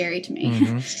so scary to me.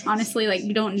 Mm-hmm. Honestly, like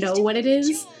you don't know what it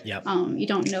is. Yep. You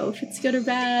don't know if it's good or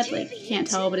bad. Like you can't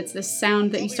tell, but it's this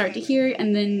sound that you start to hear,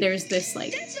 and then there's this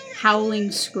like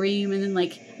howling scream, and then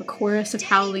like a chorus of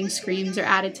howling screams are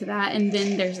added to that, and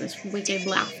then there's this wicked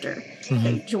laughter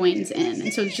that joins in,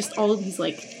 and so it's just all of these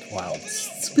like wild,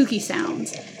 spooky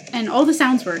sounds, and all the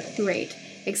sounds were great.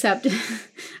 Except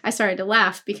I started to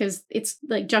laugh because it's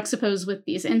like juxtaposed with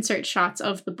these insert shots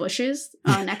of the bushes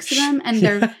next to them, and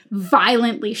they're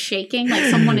violently shaking, like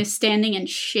someone is standing and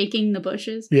shaking the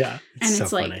bushes. Yeah. And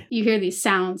it's so like funny. You hear these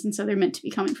sounds, and so they're meant to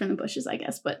be coming from the bushes, I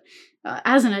guess. But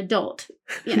as an adult,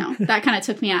 that kind of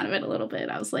took me out of it a little bit.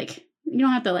 I was like, you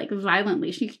don't have to like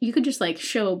violently. You could just like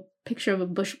show a picture of a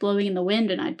bush blowing in the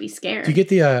wind, and I'd be scared. Do you get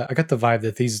the? I got the vibe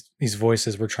that these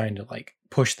voices were trying to like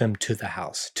push them to the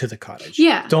house, to the cottage.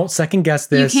 Yeah. Don't second guess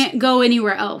this. You can't go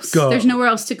anywhere else. Go. There's nowhere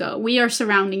else to go. We are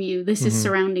surrounding you. This is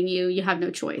surrounding you. You have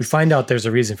no choice. We find out there's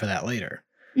a reason for that later.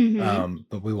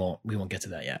 But we won't get to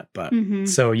that yet. But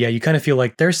so yeah, you kind of feel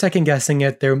like they're second guessing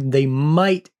it. They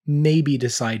might maybe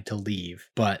decide to leave,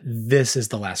 but this is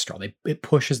the last straw. It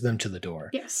pushes them to the door.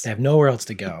 Yes. They have nowhere else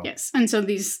to go. Yes. And so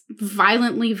these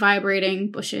violently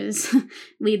vibrating bushes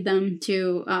lead them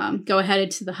to go ahead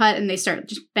into the hut, and they start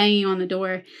just banging on the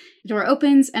door. The door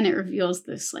opens, and it reveals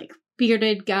this like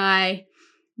bearded guy,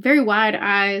 very wide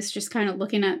eyes, just kind of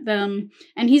looking at them.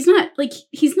 And he's not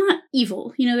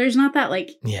evil. There's not that like,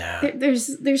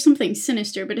 there's something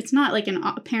sinister, but it's not like an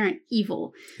apparent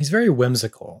evil. He's very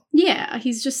whimsical. Yeah.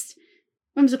 He's just,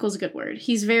 whimsical is a good word.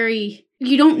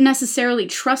 You don't necessarily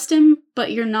trust him,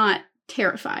 but you're not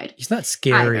terrified. He's not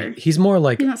scary. Either. He's more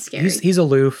like, he's not scary. He's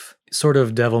aloof. Sort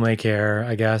of devil may care,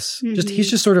 I guess.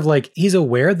 He's just sort of like, he's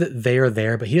aware that they are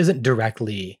there, but he doesn't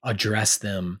directly address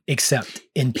them except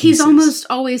in pieces. He's almost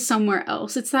always somewhere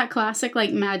else. It's that classic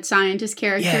like mad scientist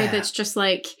character that's just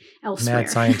like elsewhere. Mad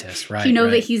scientist, right. You know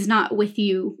that he's not with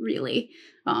you really.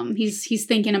 He's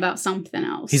thinking about something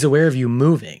else. He's aware of you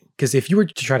moving, because if you were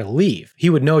to try to leave, he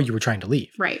would know you were trying to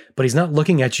leave. Right. But he's not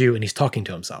looking at you, and he's talking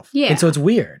to himself. Yeah. And so it's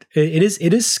weird. It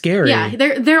is scary. Yeah,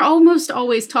 they're almost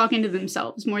always talking to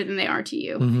themselves more than they are to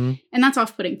you. Mm-hmm. And that's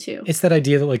off-putting too. It's that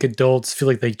idea that like adults feel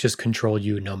like they just control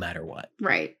you no matter what.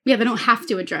 Right. Yeah, they don't have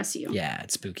to address you. Yeah,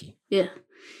 it's spooky. Yeah.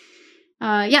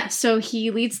 So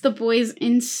he leads the boys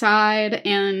inside,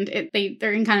 and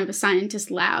they're in kind of a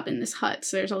scientist lab in this hut.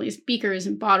 So there's all these beakers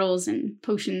and bottles and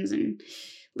potions and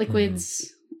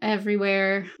liquids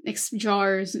everywhere,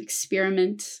 jars,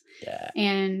 experiments. Yeah.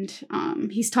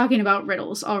 And he's talking about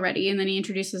riddles already, and then he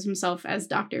introduces himself as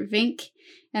Dr. Vink,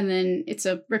 and then it's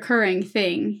a recurring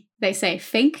thing. They say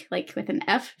Fink, like with an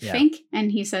F, Fink,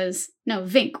 and he says, no,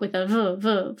 Vink with a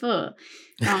V.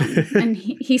 And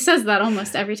he says that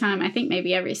almost every time, I think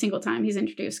maybe every single time he's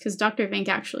introduced, because Dr. Vink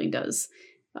actually does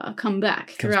come back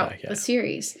throughout the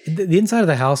series. The inside of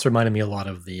the house reminded me a lot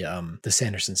of the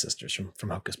Sanderson sisters from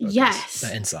Hocus Pocus. Yes.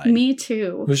 The inside. Me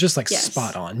too. It was just like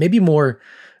spot on. Maybe more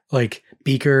like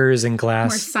beakers and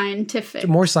glass.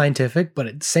 More scientific,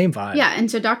 but same vibe. Yeah, and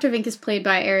so Dr. Vink is played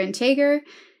by Aaron Tager.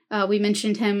 We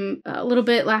mentioned him a little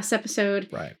bit last episode.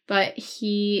 Right. But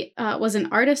he was an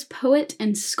artist, poet,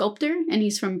 and sculptor, and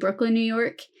he's from Brooklyn, New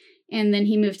York. And then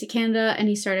he moved to Canada, and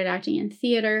he started acting in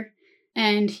theater.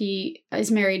 And he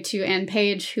is married to Anne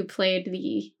Page, who played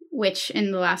the Witch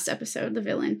in the last episode, the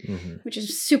villain, which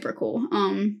is super cool.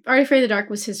 Are You Afraid of the Dark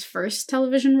was his first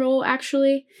television role,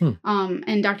 actually.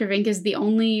 And Dr. Vink is the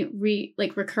only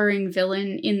recurring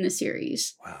villain in the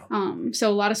series. Wow. So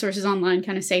a lot of sources online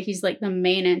kind of say he's like the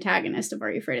main antagonist of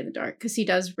Are You Afraid of the Dark, because he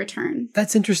does return.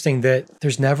 That's interesting that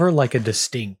there's never like a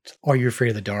distinct Are You Afraid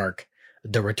of the Dark,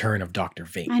 the return of Dr.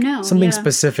 Vink. I know. Something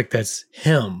specific that's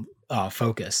him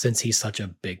focused, since he's such a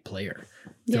big player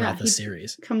throughout the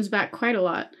series. Comes back quite a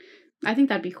lot. I think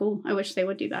that'd be cool. I wish they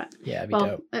would do that. Yeah, it'd be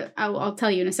dope. I'll tell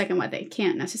you in a second why they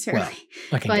can't necessarily.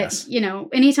 Well, I can guess.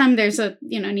 Anytime there's a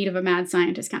need of a mad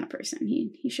scientist kind of person,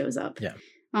 he shows up. Yeah.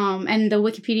 And the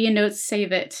Wikipedia notes say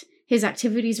that his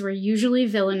activities were usually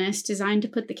villainous, designed to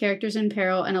put the characters in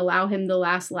peril and allow him the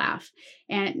last laugh.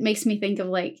 And it makes me think of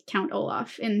like Count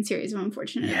Olaf in Series of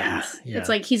Unfortunate Events. Yeah. It's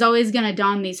like he's always going to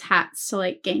don these hats to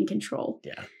like gain control.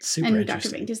 Yeah, super and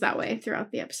interesting. Dr. Vink is that way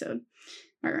throughout the episode,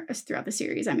 or throughout the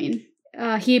series, I mean.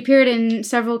 He appeared in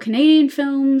several Canadian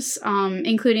films,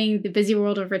 including The Busy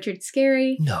World of Richard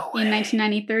Scarry in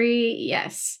 1993.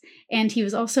 Yes. And he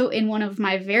was also in one of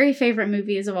my very favorite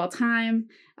movies of all time,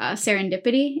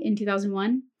 Serendipity in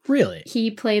 2001. Really?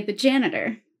 He played the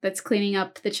janitor that's cleaning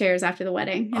up the chairs after the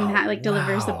wedding, and that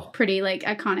delivers the pretty like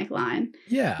iconic line.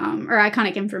 Yeah. Or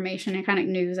iconic information, iconic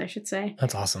news, I should say.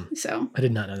 That's awesome. So I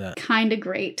did not know that. Kind of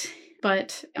great.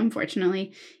 But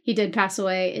unfortunately, he did pass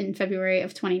away in February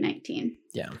of 2019.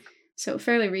 Yeah. So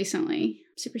fairly recently.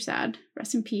 Super sad.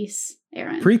 Rest in peace,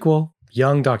 Aaron. Prequel,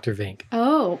 young Dr. Vink.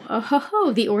 Oh,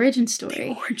 the origin story.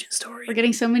 The origin story. We're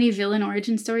getting so many villain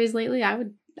origin stories lately. I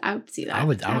would see that.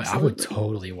 I would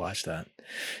totally watch that.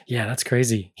 Yeah, that's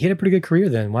crazy. He had a pretty good career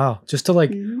then. Wow. Just to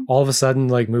like all of a sudden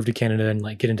like move to Canada and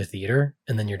like get into theater,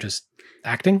 and then you're just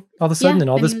acting all of a sudden,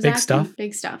 and all this big stuff.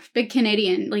 Big stuff. Big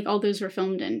Canadian. Like all those were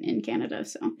filmed in Canada.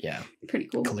 So yeah. Pretty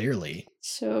cool. Clearly.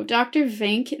 So Dr.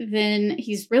 Vink, then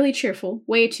he's really cheerful,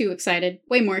 way too excited,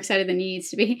 way more excited than he needs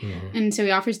to be. And so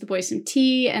he offers the boys some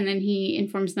tea, and then he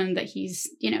informs them that he's,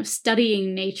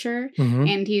 studying nature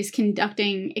and he's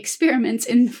conducting experiments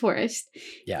in the forest.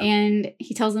 Yeah. And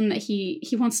he tells them that he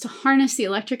wants to harness the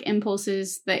electric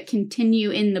impulses that continue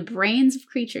in the brains of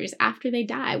creatures after they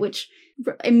die, which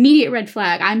immediate red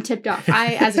flag. I'm tipped off.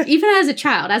 Even as a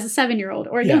child, as a 7-year-old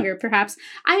or younger, perhaps,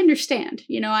 I understand.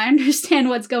 I understand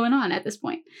what's going on at this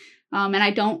point, and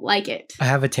I don't like it. I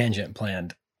have a tangent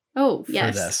planned. Oh,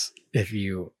 yes. For this,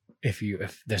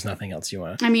 if there's nothing else you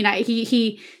want. I mean,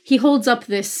 he holds up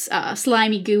this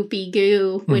slimy, goopy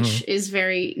goo, which is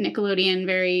very Nickelodeon,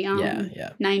 very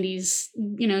 90s.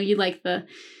 You like the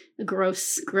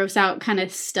gross out kind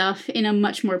of stuff in a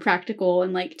much more practical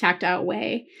and like tactile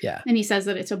way. Yeah. And he says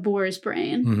that it's a boar's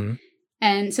brain.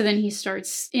 And so then he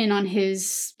starts in on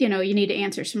his, you need to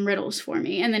answer some riddles for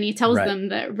me. And then he tells them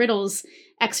that riddles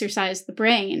exercise the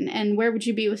brain. And where would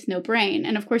you be with no brain?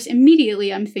 And of course,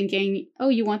 immediately I'm thinking, oh,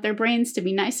 you want their brains to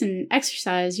be nice and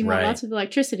exercised. You want lots of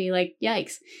electricity. Like,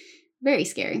 yikes. Very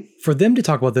scary. For them to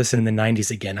talk about this in the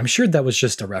 90s again, I'm sure that was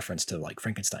just a reference to like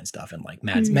Frankenstein stuff and like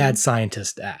mad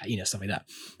scientist, stuff like that.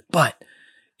 But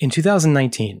in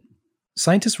 2019,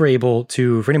 scientists were able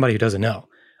to, for anybody who doesn't know,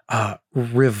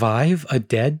 revive a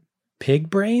dead pig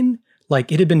brain.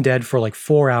 Like it had been dead for like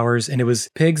 4 hours, and it was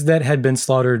pigs that had been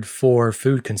slaughtered for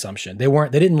food consumption. They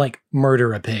didn't like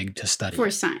murder a pig to study. For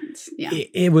science, yeah.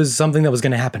 It was something that was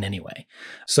going to happen anyway.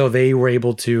 So they were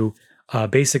able to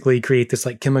basically create this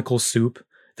like chemical soup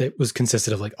that was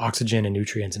consisted of like oxygen and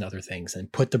nutrients and other things,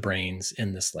 and put the brains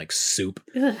in this like soup.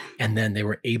 Ugh. And then they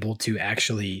were able to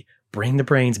actually bring the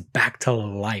brains back to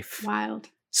life. Wild.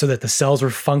 So that the cells were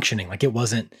functioning. Like it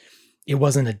wasn't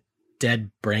a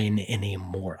dead brain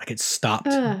anymore. Like it stopped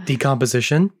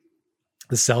decomposition.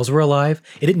 The cells were alive.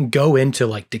 It didn't go into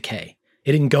like decay.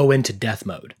 It didn't go into death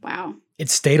mode. Wow. It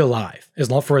stayed alive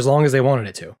for as long as they wanted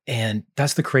it to. And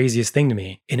that's the craziest thing to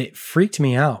me. And it freaked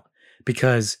me out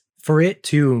because for it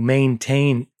to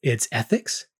maintain its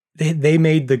ethics, they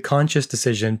made the conscious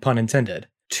decision, pun intended,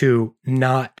 to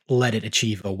not let it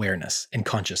achieve awareness and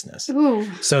consciousness. Ooh.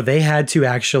 So they had to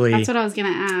actually... That's what I was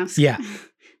going to ask. Yeah.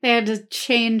 They had to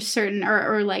change certain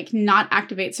or like not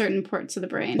activate certain parts of the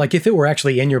brain. Like if it were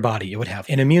actually in your body, it would have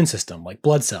an immune system, like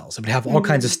blood cells. It would have all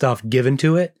kinds of stuff given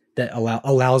to it that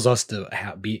allows us to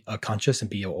be conscious and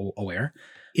be aware.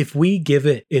 If we give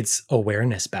it its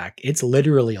awareness back, it's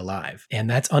literally alive. And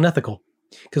that's unethical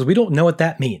because we don't know what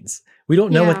that means. We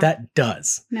don't know what that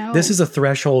does. No. This is a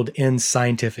threshold in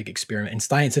scientific experiment and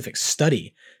scientific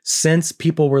study, since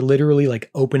people were literally like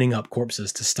opening up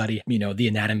corpses to study, the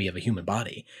anatomy of a human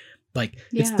body. Like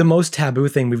it's the most taboo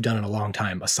thing we've done in a long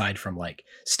time, aside from like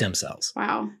stem cells.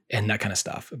 Wow. And that kind of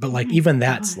stuff. But like even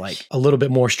that's like a little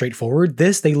bit more straightforward.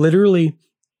 This, they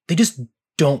just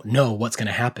don't know what's going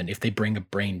to happen if they bring a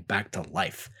brain back to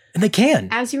life. And they can.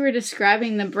 As you were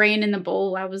describing the brain in the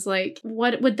bowl, I was like,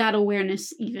 what would that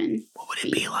awareness even What would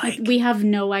it be like? We have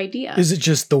no idea. Is it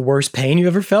just the worst pain you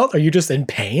ever felt? Are you just in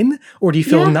pain? Or do you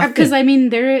feel nothing? Because I mean,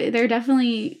 there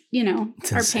definitely,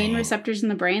 are pain receptors in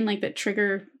the brain like that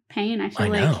trigger pain. I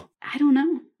feel I don't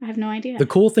know. I have no idea. The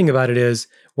cool thing about it is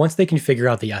once they can figure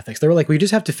out the ethics, they were like, we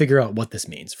just have to figure out what this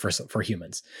means for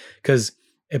humans. Because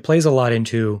it plays a lot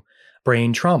into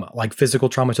brain trauma, like physical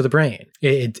trauma to the brain.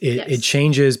 It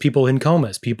changes people in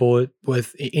comas, people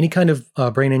with any kind of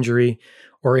brain injury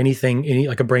or anything,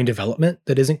 like a brain development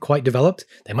that isn't quite developed.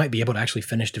 They might be able to actually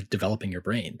finish developing your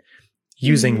brain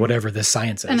using whatever this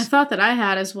science is. And a thought that I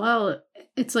had as well,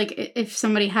 it's like if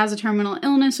somebody has a terminal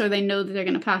illness or they know that they're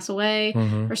going to pass away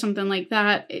or something like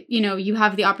that, you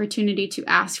have the opportunity to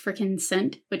ask for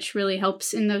consent, which really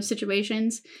helps in those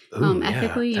situations.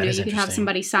 Ethically, you could have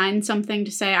somebody sign something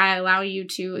to say, I allow you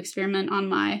to experiment on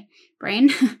my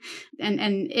brain. and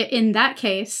in that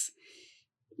case,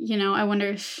 I wonder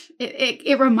if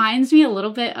it reminds me a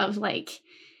little bit of like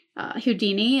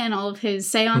Houdini and all of his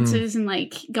seances and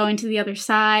like going to the other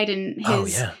side and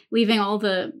his leaving all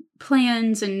the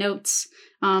plans and notes,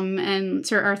 and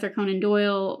Sir Arthur Conan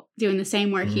Doyle doing the same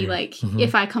where he like,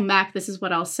 if I come back, this is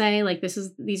what I'll say. Like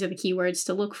these are the keywords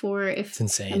to look for. If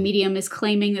a medium is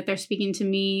claiming that they're speaking to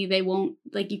me, they won't,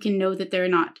 like, you can know that they're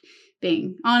not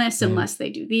being honest unless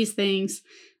they do these things.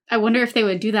 I wonder if they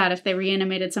would do that if they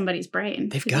reanimated somebody's brain.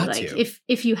 They've got to.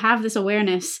 If you have this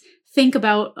awareness, think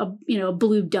about a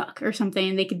blue duck or something,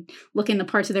 and they could look in the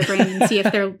parts of their brain and see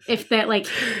if they're like,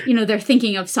 they're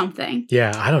thinking of something.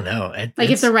 Yeah, I don't know.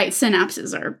 If the right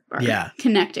synapses are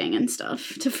connecting and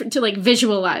stuff to like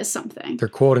visualize something. They're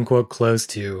quote unquote close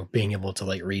to being able to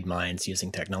like read minds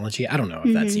using technology. I don't know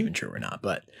if that's even true or not,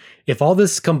 but if all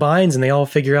this combines and they all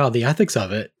figure out the ethics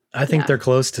of it, I think they're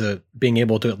close to being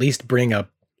able to at least bring a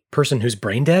person who's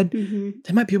brain dead.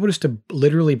 They might be able just to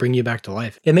literally bring you back to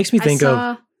life. It makes me think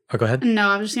of. Oh, go ahead. No,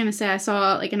 I was just going to say I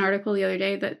saw like an article the other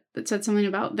day that said something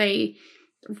about they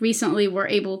recently were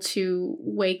able to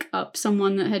wake up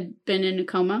someone that had been in a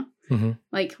coma,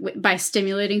 like by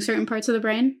stimulating certain parts of the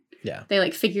brain. Yeah. They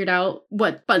like figured out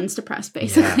what buttons to press,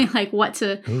 basically, like what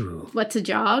to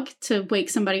jog to wake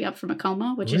somebody up from a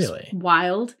coma, which is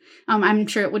wild. I'm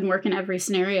sure it wouldn't work in every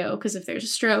scenario because if there's a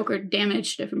stroke or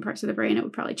damage to different parts of the brain, it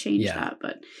would probably change that.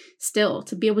 But still,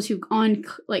 to be able to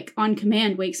on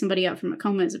command wake somebody up from a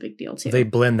coma is a big deal too. They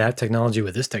blend that technology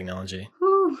with this technology.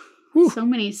 Whew. So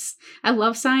many. I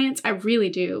love science. I really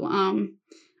do.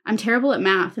 I'm terrible at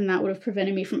math, and that would have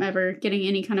prevented me from ever getting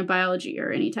any kind of biology or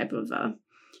any type of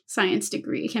science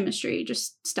degree. Chemistry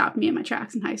just stopped me in my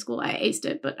tracks in high school. I aced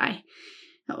it, but I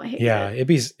hate it.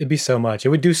 It'd be so much. It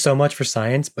would do so much for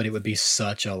science, but it would be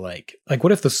such a like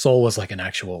what if the soul was like an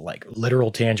actual like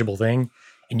literal tangible thing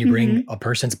and you bring a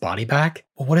person's body back?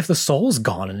 Well, what if the soul's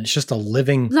gone and it's just a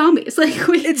living zombies? Like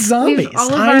it's zombies.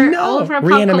 All of our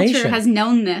pop culture has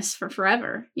known this for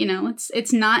forever.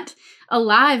 It's not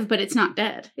alive, but it's not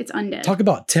dead. It's undead. Talk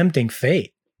about tempting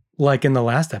fate. Like in the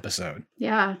last episode.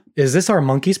 Yeah. Is this our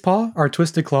monkey's paw? Our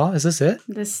twisted claw? Is this it?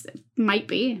 This might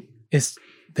be.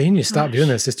 They need to stop doing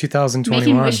this. It's 2021.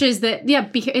 Making wishes that,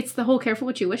 it's the whole careful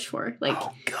what you wish for. Like,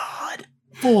 oh, God.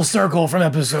 Full circle from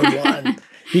episode 1.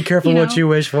 Be careful what you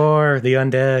wish for. The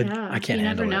undead. Yeah, I can't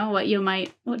handle it. You never know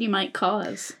what you might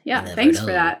cause. Yeah, thanks for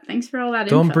that. Thanks for all that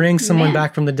Don't info. Bring someone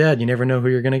back from the dead. You never know who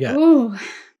you're going to get. Ooh.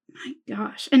 My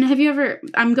gosh. And have you ever,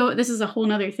 this is a whole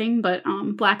nother thing, but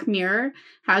Black Mirror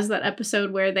has that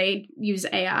episode where they use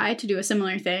AI to do a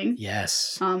similar thing.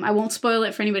 Yes. I won't spoil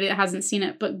it for anybody that hasn't seen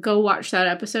it, but go watch that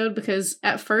episode because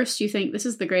at first you think this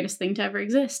is the greatest thing to ever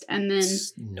exist. And then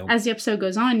as the episode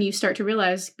goes on, you start to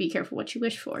realize, be careful what you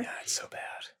wish for. Yeah, it's so bad.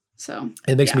 So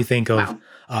it makes me think of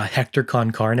Hector Con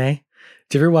Carne.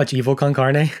 Did you ever watch Evil Con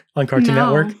Carne on Cartoon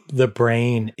Network? The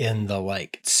brain in the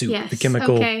like soup, the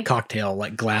chemical cocktail,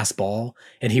 like glass ball.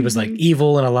 And he was like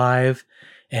evil and alive.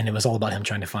 And it was all about him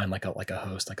trying to find like a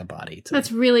host, like a body.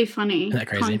 That's really funny. Isn't that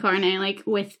crazy? Con Carne, like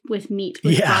with meat,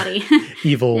 with body.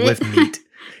 Evil with meat.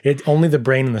 Only the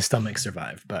brain and the stomach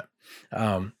survived. But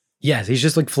he's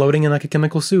just like floating in like a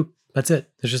chemical soup. That's it.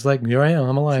 It's just like, here I am,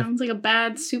 I'm alive. Sounds like a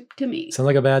bad soup to me. Sounds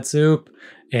like a bad soup.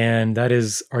 And that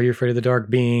is Are You Afraid of the Dark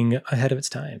being ahead of its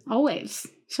time. Always.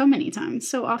 So many times.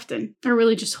 So often. Or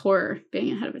really just horror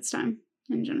being ahead of its time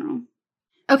in general.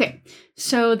 Okay.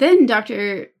 So then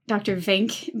Dr.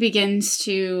 Vink begins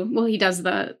to, he does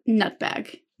the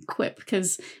nutbag quip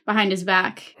because behind his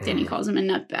back, Danny calls him a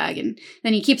nutbag. And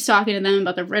then he keeps talking to them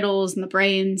about the riddles and the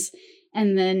brains.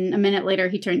 And then a minute later,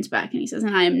 he turns back and he says,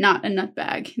 and I am not a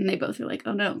nutbag. And they both are like,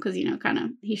 oh no, because, kind of,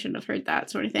 he shouldn't have heard that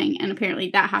sort of thing. And apparently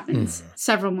that happens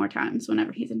several more times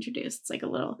whenever he's introduced. It's like a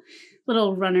little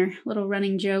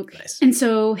running joke. Nice. And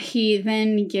so he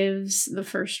then gives the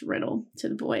first riddle to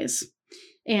the boys.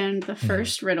 And the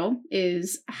first riddle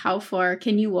is, how far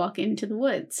can you walk into the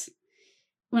woods?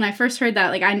 When I first heard that,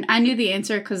 like, I knew the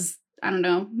answer because, I don't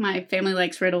know, my family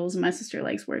likes riddles and my sister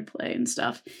likes wordplay and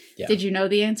stuff. Yeah. Did you know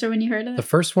the answer when you heard it? The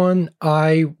first one,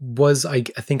 I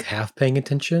think half paying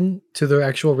attention to the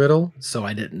actual riddle. So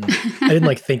I didn't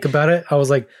like think about it. I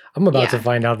was like, I'm about to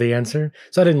find out the answer.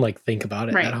 So I didn't like think about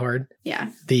it that hard.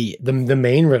 Yeah. The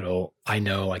main riddle, I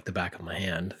know like the back of my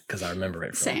hand because I remember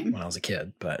it from when I was a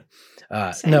kid. But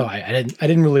no, I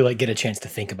didn't really like get a chance to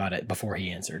think about it before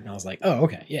he answered. And I was like, oh,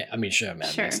 okay. Yeah. I mean, sure, man.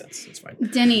 Sure. Makes sense. It's fine.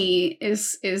 Denny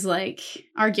is like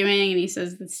arguing and he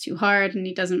says it's too hard and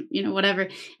he doesn't, whatever.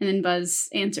 And then Buzz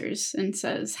answers and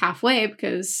says halfway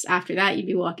because after that you'd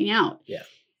be walking out. Yeah.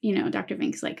 Dr.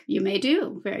 Vink's like, you may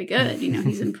do. Very good.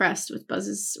 He's impressed with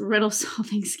Buzz's riddle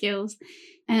solving skills.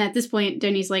 And at this point,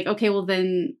 Denny's like, okay, well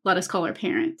then let us call our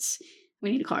parents. We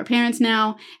need to call our parents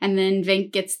now. And then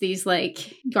Vink gets these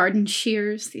like garden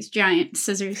shears, these giant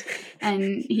scissors,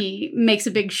 and he makes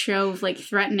a big show of like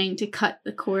threatening to cut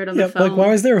the cord on the phone. Like, why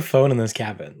was there a phone in this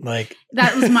cabin? Like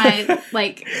that was my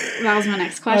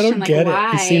next question. I don't get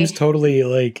it. He seems totally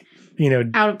like,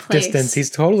 out of place. Distance. He's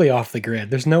totally off the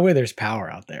grid. There's no way there's power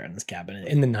out there in this cabin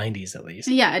in the 90s at least.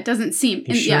 Yeah, it doesn't seem.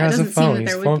 He sure has a phone.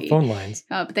 He's phone lines.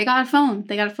 But they got a phone.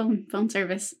 They got a phone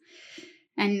service,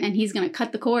 and he's gonna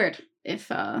cut the cord if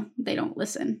they don't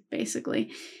listen, basically.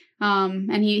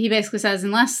 And he basically says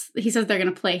they're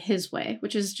gonna play his way,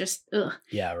 which is just ugh.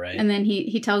 Yeah, right. And then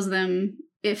he tells them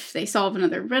if they solve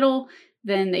another riddle,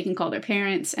 then they can call their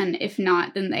parents, and if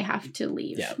not, then they have to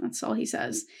leave. Yeah. That's all he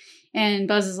says. And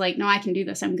Buzz is like, no, I can do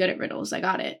this. I'm good at riddles. I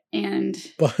got it. And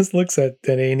Buzz looks at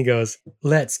Denny and he goes,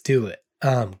 let's do it.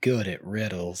 I'm good at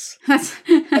riddles. And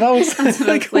I was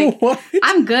like, what?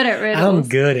 I'm good at riddles. I'm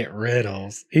good at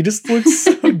riddles. He just looks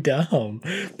so dumb.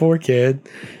 Poor kid.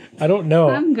 I don't know.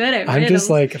 I'm good at riddles. I'm just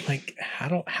like,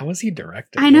 how is he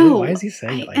directed? I know. Why is he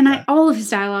saying it like that? All of his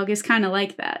dialogue is kind of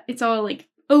like that. It's all like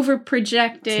over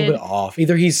projected. It's a little bit off.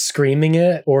 Either he's screaming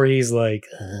it or he's like,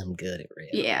 I'm good at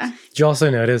riddles. Yeah. Did you also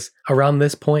notice around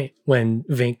this point when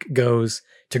Vink goes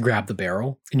to grab the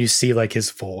barrel and you see like his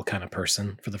full kind of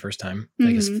person for the first time,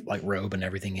 like his like robe and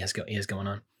everything he has going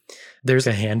on. There's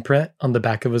a handprint on the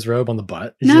back of his robe on the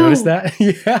butt. Did you notice that?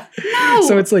 Yeah. No.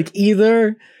 So it's like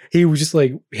either he was just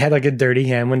like had like a dirty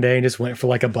hand one day and just went for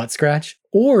like a butt scratch,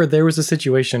 or there was a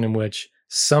situation in which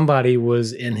somebody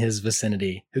was in his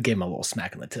vicinity who gave him a little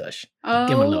smack in the tush.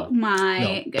 Oh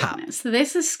my goodness.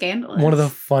 This is scandalous. One of the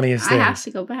funniest things. I have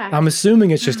to go back. I'm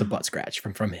assuming it's just a butt scratch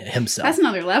from himself. That's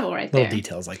another level right there. Little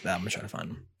details like that. I'm trying to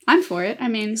find them. I'm for it. I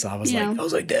mean, so I was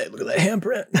like, Dad, look at that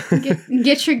handprint.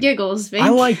 Get your giggles, Vink. I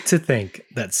like to think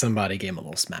that somebody gave him a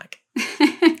little smack.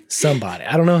 Somebody.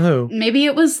 I don't know who. Maybe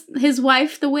it was his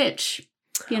wife, the witch.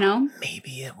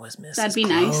 Maybe it was Mrs. That'd be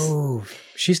Clove. nice.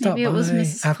 She stopped by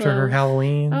after her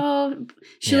Halloween. Oh,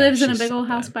 she lives in a big old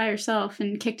house by herself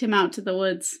and kicked him out to the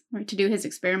woods to do his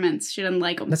experiments. She doesn't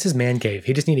like him. That's his man cave.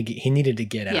 He just needed to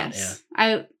get out. Yes,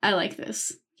 yeah. I like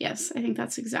this. Yes, I think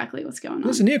that's exactly what's going on.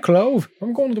 Listen here, Clove.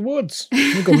 I'm going to the woods. I'm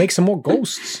going to go make some more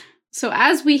ghosts. So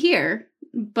as we hear,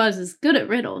 Buzz is good at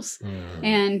riddles,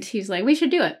 and he's like, we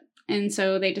should do it. And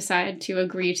so they decide to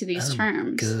agree to these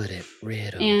terms. Good at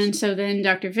riddles. And so then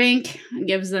Dr. Vink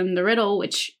gives them the riddle,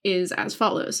 which is as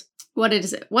follows. What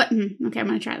is it? What? Okay, I'm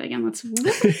going to try that again.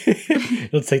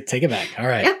 Let's take it back. All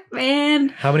right. Yep.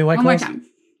 And how many White Claws? One more time.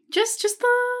 Just the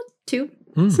 2.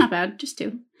 It's not bad. Just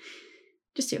 2.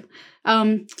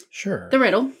 Sure. The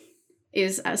riddle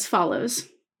is as follows.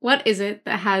 What is it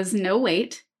that has no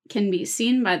weight, can be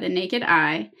seen by the naked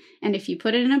eye, and if you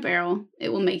put it in a barrel, it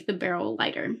will make the barrel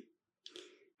lighter?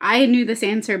 I knew this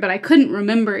answer, but I couldn't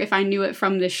remember if I knew it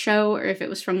from this show or if it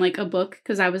was from like a book,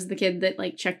 because I was the kid that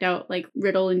like checked out like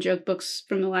riddle and joke books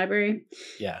from the library.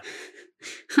 Yeah.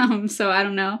 So I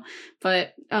don't know,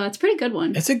 but it's a pretty good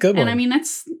one. It's a good one. And I mean,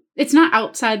 it's not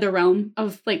outside the realm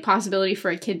of like possibility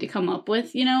for a kid to come up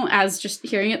with, as just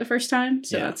hearing it the first time.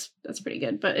 So that's pretty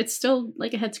good, but it's still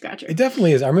like a head scratcher. It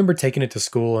definitely is. I remember taking it to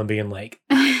school and being like,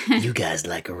 you guys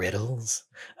like riddles?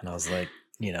 And I was like,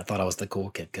 I thought I was the cool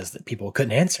kid because people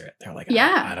couldn't answer it. They're like,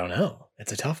 I don't know.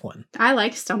 It's a tough one. I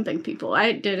like stumping people.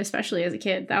 I did, especially as a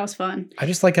kid. That was fun. I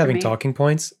just like having talking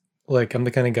points. Like, I'm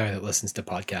the kind of guy that listens to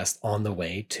podcasts on the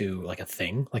way to like a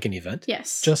thing, like an event.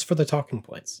 Yes. Just for the talking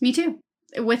points. Me too.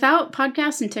 Without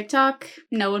podcasts and TikTok,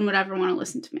 no one would ever want to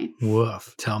listen to me.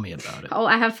 Woof. Tell me about it. Oh,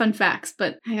 I have fun facts,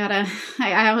 but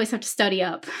I always have to study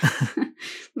up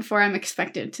before I'm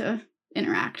expected to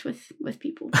interact with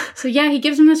people. So yeah, he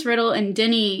gives him this riddle, and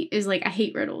Denny is like, I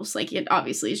hate riddles. Like, it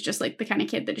obviously is just like the kind of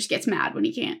kid that just gets mad when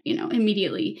he can't,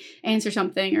 immediately answer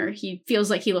something, or he feels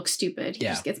like he looks stupid. He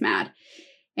just gets mad.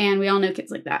 And we all know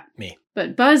kids like that. Me.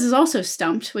 But Buzz is also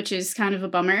stumped, which is kind of a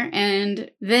bummer.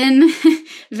 And then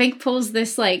Vink pulls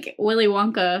this like Willy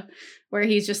Wonka where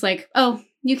he's just like, oh,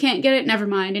 you can't get it? Never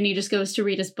mind. And he just goes to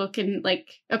read his book and like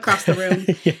across the room.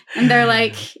 Yeah. And they're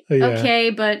like,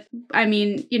 okay, but I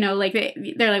mean, like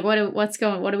they're like, what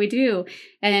do we do?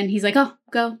 And he's like, oh,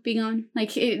 go, be gone.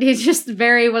 Like it's just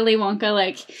very Willy Wonka.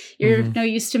 Like, you're no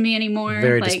use to me anymore.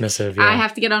 Very like, dismissive. Yeah. I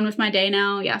have to get on with my day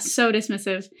now. Yeah. So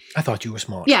dismissive. I thought you were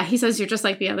smart. Yeah. He says, you're just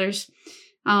like the others.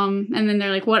 And then they're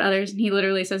like, what others? And he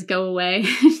literally says, go away.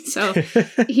 So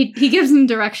he gives them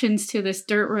directions to this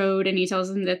dirt road, and he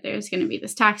tells them that there's going to be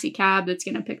this taxi cab that's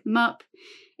going to pick them up.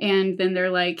 And then they're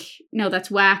like, no,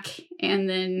 that's whack. And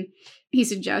then he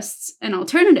suggests an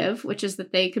alternative, which is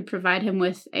that they could provide him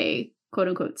with a quote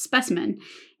unquote specimen.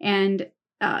 And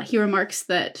he remarks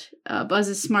that Buzz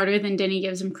is smarter than Denny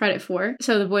gives him credit for.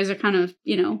 So the boys are kind of,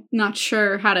 not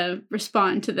sure how to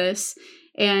respond to this.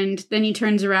 And then he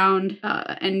turns around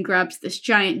and grabs this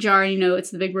giant jar. And,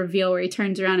 it's the big reveal where he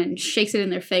turns around and shakes it in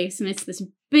their face. And it's this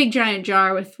big giant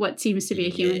jar with what seems to be a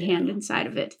human hand inside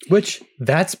of it. Which,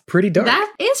 that's pretty dark.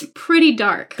 That is pretty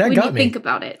dark that when got you me. Think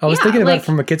about it. I was thinking about it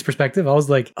from a kid's perspective. I was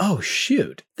like, oh,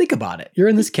 shoot. Think about it. You're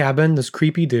in this cabin. This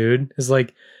creepy dude is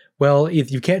like, well,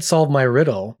 if you can't solve my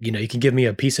riddle, you can give me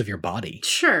a piece of your body.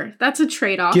 Sure, that's a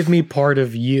trade-off. Give me part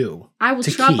of you. I will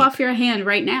chop off your hand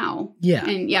right now. Yeah.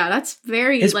 And yeah, that's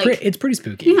very, it's pretty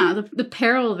spooky. Yeah, the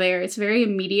peril there, it's very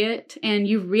immediate, and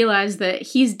you realize that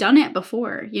he's done it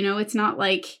before. It's not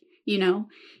like, you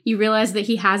realize that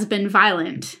he has been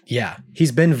violent. Yeah,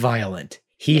 he's been violent.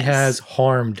 He has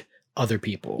harmed other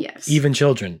people. Yes. Even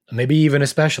children. Maybe even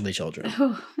especially children.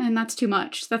 Oh, and that's too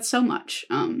much. That's so much.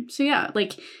 So yeah,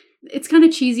 like, it's kind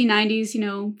of cheesy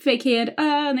 90s, fake hand,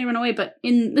 and they run away. But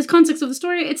in this context of the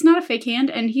story, it's not a fake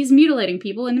hand, and he's mutilating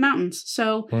people in the mountains.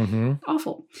 So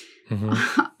awful.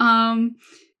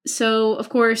 So, of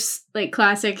course, like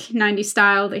classic 90s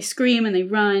style, they scream and they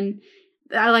run.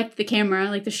 I like the camera,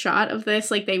 like the shot of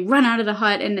this. Like, they run out of the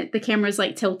hut, and the camera's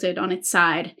like tilted on its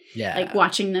side. Yeah. Like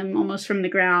watching them almost from the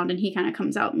ground, and he kind of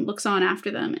comes out and looks on after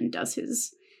them and does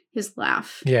his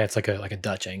laugh. Yeah, it's like a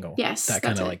Dutch angle. Yes. That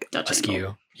kind of like Dutch askew.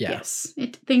 Angle. Yeah. Yes.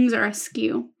 Things are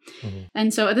askew.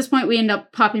 And so at this point, we end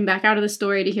up popping back out of the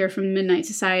story to hear from Midnight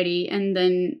Society. And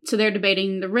then, so they're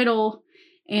debating the riddle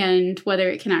and whether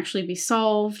it can actually be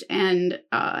solved. And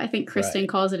I think Kristen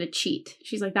calls it a cheat.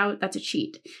 She's like, that's a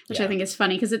cheat, which I think is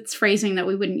funny because it's phrasing that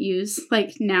we wouldn't use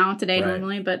like now today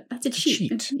normally, but that's a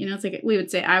cheat. It's like, we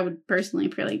would say, I would personally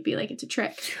probably be like, it's a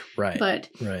trick. Right. But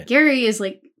Gary is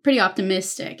like pretty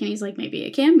optimistic, and he's like, maybe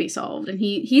it can be solved. And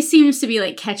he seems to be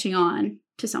like catching on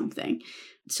to something.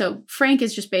 So Frank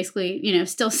is just basically,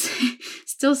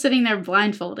 still sitting there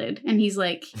blindfolded, and he's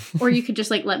like, or you could just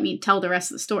like let me tell the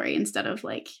rest of the story instead of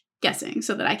like guessing,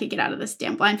 so that I could get out of this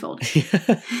damn blindfold.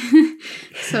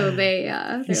 So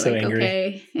they're so like, angry.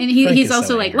 okay, and he's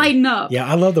also so like, lighten up. Yeah,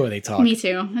 I love the way they talk. Me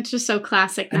too. It's just so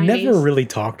classic 90s. I never really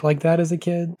talked like that as a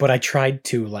kid, but I tried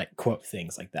to like quote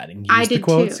things like that and use the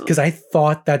quotes because I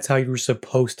thought that's how you were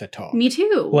supposed to talk. Me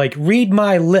too. Like, read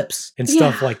my lips and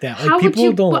stuff like that. Like, how people would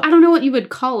you, don't. I don't know what you would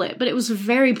call it, but it was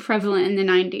very prevalent in the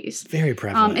 90s. Very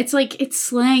prevalent. It's like, it's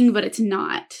slang, but it's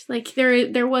not. Like,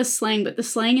 there was slang, but the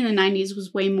slang in the 90s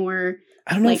was way more.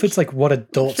 I don't know if it's like what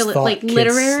adults thought like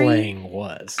literary slang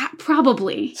was.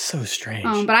 Probably. So strange.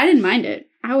 But I didn't mind it.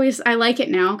 I like it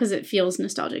now because it feels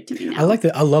nostalgic to me now.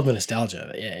 I love the nostalgia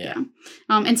of it. Yeah.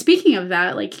 And speaking of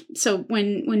that, like, so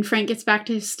when Frank gets back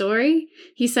to his story,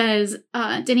 he says,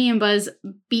 Denny and Buzz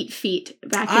beat feet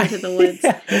back into the woods.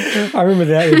 I remember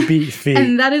that, beat feet.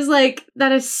 And that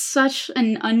is such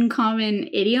an uncommon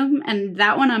idiom. And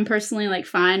that one I'm personally like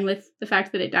fine with the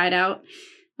fact that it died out.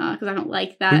 Because I don't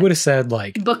like that. We would have said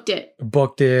like booked it,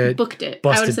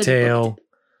 busted tail,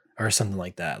 or something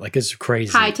like that. Like, it's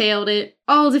crazy. Hightailed it.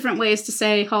 All different ways to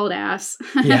say hauled ass.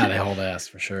 Yeah, they hauled ass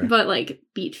for sure. But like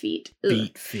beat feet. Ugh.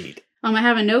 Beat feet. I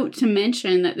have a note to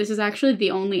mention that this is actually the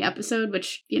only episode,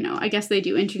 which, I guess they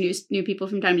do introduce new people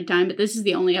from time to time, but this is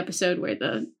the only episode where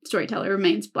the storyteller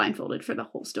remains blindfolded for the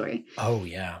whole story. Oh,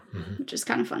 yeah. Which is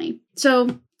kind of funny.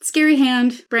 So, scary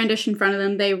hand brandished in front of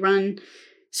them. They run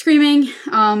screaming,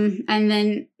 and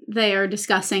then they are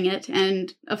discussing it.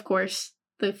 And of course,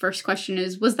 the first question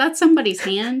is, was that somebody's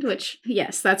hand? Which,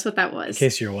 yes, that's what that was. In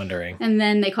case you're wondering. And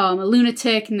then they call him a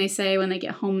lunatic, and they say when they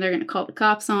get home, they're going to call the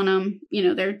cops on him. You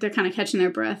know, they're kind of catching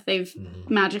their breath. They've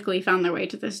magically found their way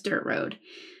to this dirt road.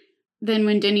 Then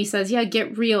when Denny says, yeah,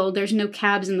 get real, there's no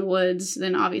cabs in the woods,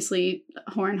 then obviously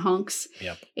horn honks.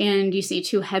 Yep. And you see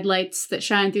 2 headlights that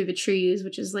shine through the trees,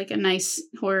 which is like a nice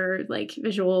horror like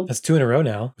visual. That's 2 in a row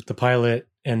now, with the pilot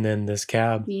and then this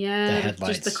cab. Yeah, the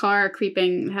headlights. Just the car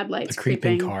creeping, headlights the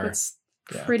creeping creeping. car. It's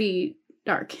pretty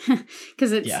dark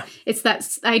because it's that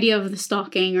idea of the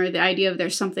stalking or the idea of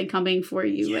there's something coming for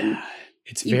you and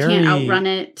it's you can't outrun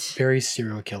it. Very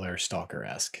serial killer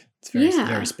stalker-esque. It's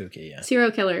very spooky, yeah.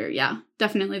 Serial killer, yeah.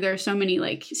 Definitely. There are so many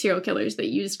like serial killers that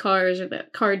use cars or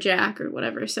that carjack or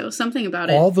whatever. So something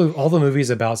about it. All the movies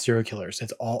about serial killers,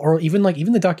 it's all, or even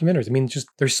the documentaries. I mean, just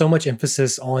there's so much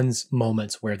emphasis on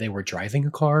moments where they were driving a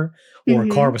car or a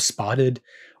car was spotted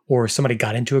or somebody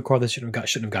got into a car that shouldn't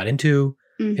have got into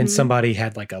and somebody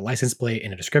had like a license plate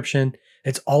and a description.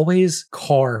 It's always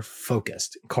car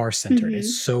focused, car centered.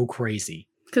 It's so crazy.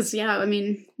 Because, I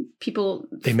mean, people...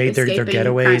 They made their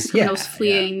getaways. Criminals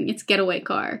fleeing. It's getaway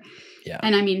car. Yeah.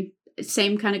 And I mean,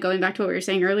 same kind of going back to what we were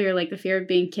saying earlier, like the fear of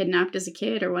being kidnapped as a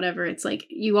kid or whatever. It's like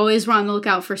you always were on the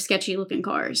lookout for sketchy looking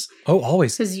cars. Oh,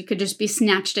 always. Because you could just be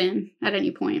snatched in at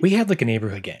any point. We had like a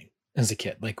neighborhood gang as a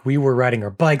kid. Like we were riding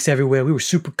our bikes everywhere. We were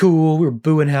super cool. We were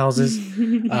booing houses.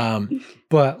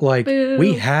 But like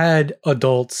we had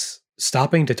adults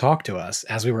stopping to talk to us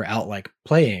as we were out like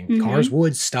playing. Cars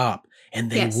would stop. And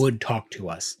they would talk to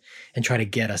us and try to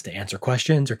get us to answer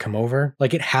questions or come over.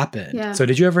 Like it happened. Yeah. So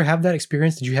did you ever have that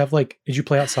experience? Did you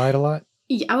play outside a lot?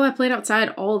 Yeah, I played outside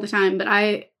all the time, but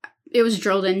it was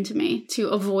drilled into me to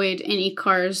avoid any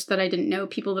cars that I didn't know,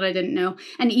 people that I didn't know.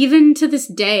 And even to this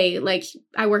day, like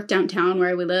I work downtown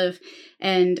where we live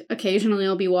and occasionally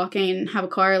I'll be walking and have a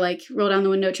car like roll down the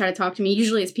window, try to talk to me.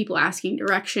 Usually it's people asking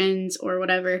directions or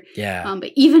whatever. Yeah.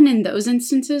 But even in those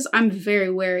instances, I'm very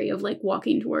wary of like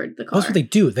walking toward the car. That's what they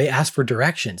do. They ask for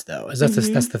directions though. That's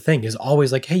the thing is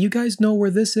always like, hey, you guys know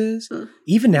where this is?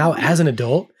 Even now as an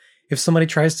adult, if somebody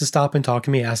tries to stop and talk to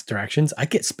me, ask directions, I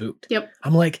get spooked. Yep.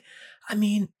 I'm like, I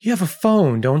mean, you have a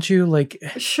phone, don't you? Like,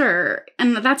 sure.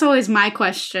 And that's always my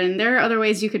question. There are other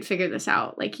ways you could figure this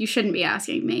out. Like, you shouldn't be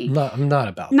asking me. I'm not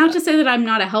about Not to say that I'm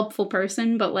not a helpful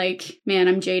person, but like, man,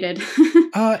 I'm jaded.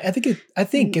 I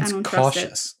think it's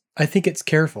cautious. I think it's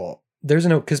careful. There's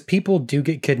because people do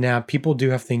get kidnapped. People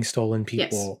do have things stolen.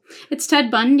 People. Yes. It's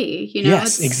Ted Bundy, you know?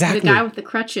 Yes, exactly. The guy with the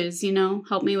crutches, you know,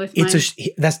 help me with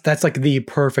that's like the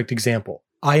perfect example.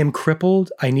 I am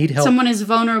crippled. I need help. Someone is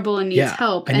vulnerable and needs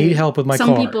help. I need help with my car.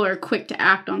 Some people are quick to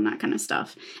act on that kind of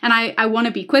stuff. And I want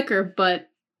to be quicker, but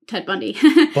Ted Bundy.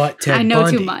 But Ted I know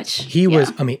Bundy, too much. He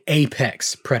was,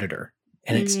 apex predator.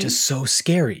 And it's just so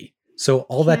scary. So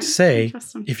all that to say,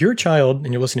 if you're a child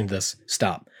and you're listening to this,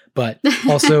 stop. But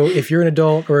also, if you're an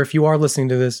adult or if you are listening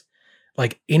to this,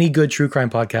 like any good true crime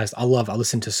podcast, I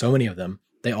listen to so many of them.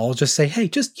 They all just say, hey,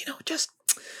 just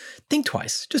think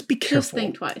twice. Just be careful. Just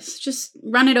think twice. Just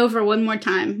run it over one more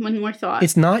time, one more thought.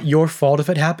 It's not your fault if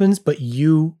it happens, but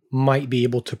you might be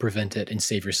able to prevent it and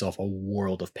save yourself a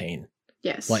world of pain.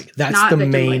 Yes. Like that's the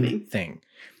main thing.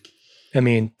 I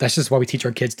mean, that's just why we teach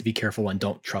our kids to be careful and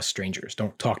don't trust strangers.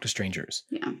 Don't talk to strangers.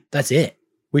 Yeah. That's it.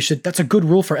 That's a good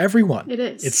rule for everyone. It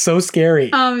is. It's so scary.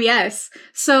 Yes.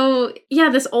 So, yeah,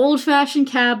 this old-fashioned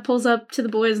cab pulls up to the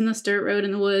boys in this dirt road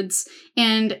in the woods,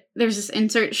 and there's this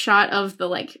insert shot of the,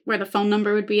 like, where the phone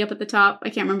number would be up at the top. I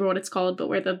can't remember what it's called, but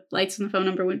where the lights on the phone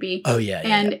number would be. Oh, yeah.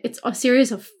 And it's a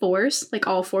series of 4s, like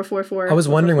all 444. I was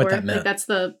wondering what that meant. Like, that's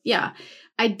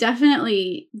I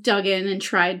definitely dug in and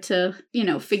tried to,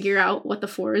 figure out what the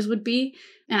 4s would be.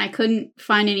 And I couldn't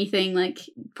find anything like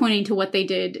pointing to what they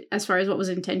did as far as what was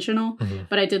intentional. Mm-hmm.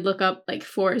 But I did look up like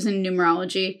 4s in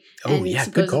numerology. Oh, and yeah,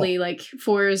 supposedly like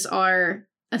 4s are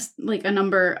a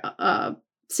number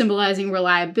symbolizing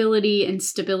reliability and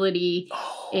stability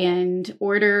and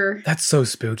order. That's so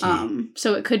spooky.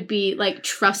 So it could be like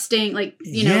trusting, like,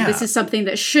 this is something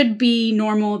that should be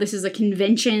normal. This is a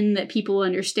convention that people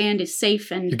understand is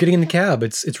safe. And you're getting in the cab.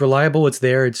 It's reliable. It's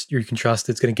there. You can trust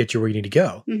it's going to get you where you need to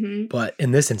go. Mm-hmm. But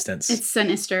in this instance, it's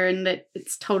sinister and that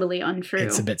it's totally untrue.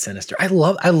 It's a bit sinister. I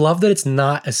love that it's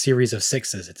not a series of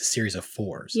 6s. It's a series of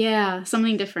 4s. Yeah.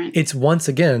 Something different. It's once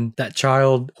again that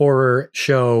child horror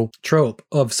show trope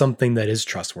of something that is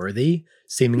trustworthy,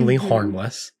 seemingly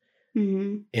harmless,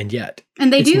 And yet,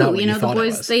 and they do, the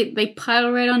boys, they pile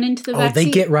right on into the backseat. They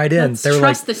get right in. They're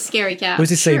trust the scary cat. What does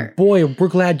he say? Boy, we're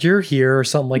glad you're here, or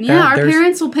something like that. Yeah, our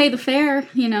parents will pay the fare.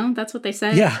 That's what they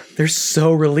say. Yeah, they're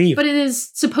so relieved. But it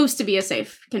is supposed to be a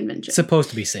safe convention. It's supposed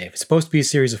to be safe. It's supposed to be a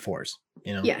series of 4s.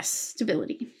 Yes,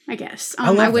 stability, I guess.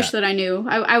 I wish that I knew.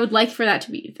 I would like for that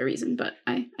to be the reason, but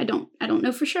I don't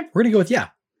know for sure. We're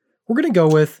gonna go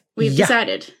with We've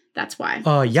decided that's why. That's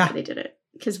why they did it.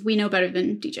 Because we know better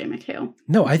than DJ McHale.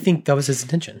 No, I think that was his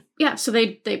intention. Yeah, so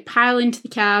they pile into the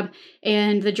cab,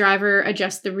 and the driver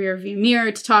adjusts the rear view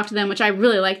mirror to talk to them, which I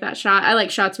really like that shot. I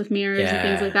like shots with mirrors and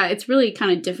things like that. It's really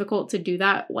kind of difficult to do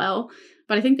that well,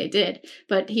 but I think they did.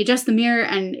 But he adjusts the mirror,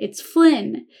 and it's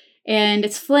Flynn. And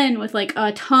it's Flynn with like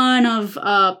a ton of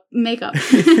makeup.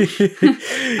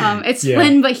 It's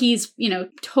Flynn, but he's,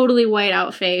 totally white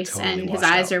out face, and his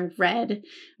eyes are red,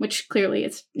 which clearly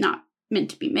it's not meant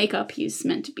to be makeup. He's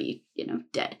meant to be,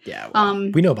 dead. Yeah.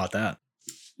 Well, we know about that.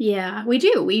 Yeah, we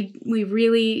do. We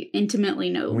really intimately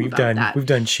know about that. We've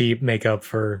done cheap makeup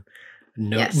for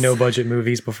no budget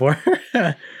movies before.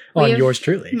 On yours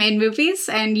truly. Made movies,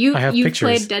 and you've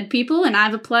played dead people, and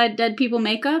I've applied dead people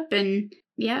makeup, and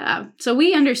yeah. So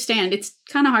we understand. It's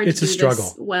kind of hard to do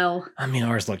this well. I mean,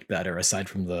 ours looked better aside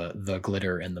from the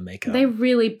glitter and the makeup. They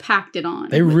really packed it on.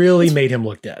 They really made him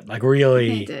look dead. Like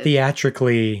really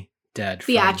theatrically dead.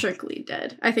 Theatrically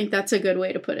dead. I think that's a good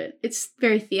way to put it. It's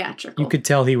very theatrical. You could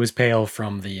tell he was pale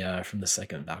from the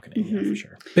second balcony, for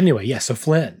sure. But anyway, so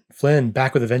Flynn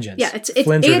back with a vengeance. Yeah, it's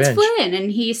Flynn,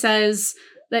 and he says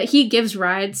that he gives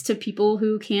rides to people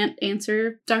who can't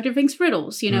answer Dr. Vink's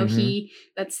riddles.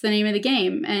 That's the name of the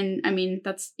game. And I mean,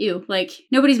 that's like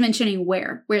nobody's mentioning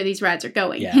where these rides are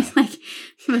going. Yeah. He's like,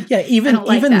 even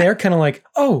they're kind of like,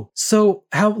 oh, so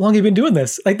how long have you been doing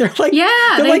this? Like they're like,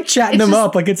 they're like chatting them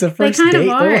up like it's a first date. They kind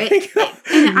of are.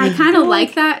 And I kind of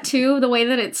like that too, the way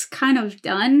that it's kind of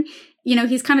done.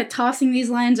 He's kind of tossing these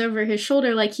lines over his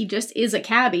shoulder like he just is a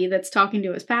cabbie that's talking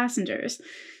to his passengers,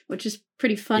 which is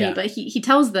pretty funny. Yeah. But he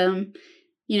tells them,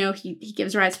 he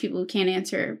gives rides to people who can't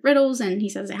answer riddles, and he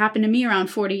says it happened to me around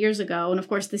 40 years ago. And of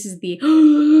course, this is the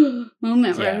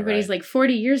moment where everybody's like,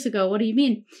 40 years ago, what do you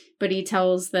mean? But he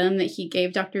tells them that he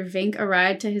gave Dr. Vink a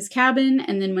ride to his cabin,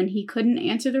 and then when he couldn't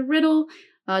answer the riddle,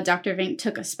 Dr. Vink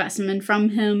took a specimen from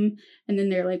him, and then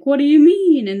they're like, what do you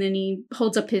mean? And then he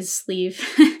holds up his sleeve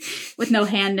with no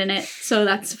hand in it. So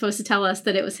that's supposed to tell us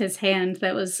that it was his hand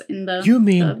that was in the You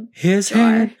mean his jar.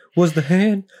 Hand was the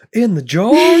hand in the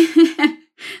jar?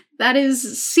 That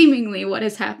is seemingly what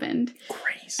has happened.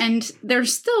 Crazy. And they're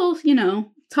still,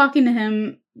 talking to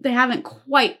him. They haven't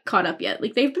quite caught up yet.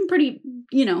 Like, they've been pretty,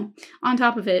 on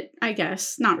top of it, I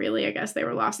guess. Not really, I guess. They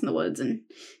were lost in the woods, and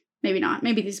maybe not.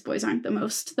 Maybe these boys aren't the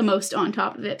most on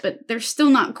top of it, but they're still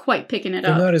not quite picking it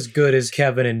up. They're not as good as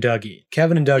Kevin and Dougie.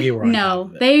 Kevin and Dougie were on top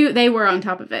of it. No, they were on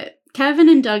top of it. Kevin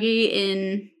and Dougie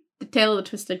in The Tale of the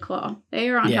Twisted Claw. They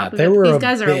are on top of it. These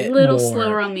guys are a little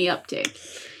slower on the uptake.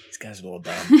 These guys are a little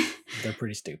dumb. They're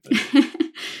pretty stupid.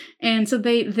 And so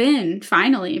they then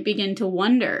finally begin to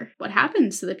wonder what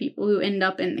happens to the people who end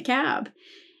up in the cab.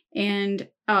 And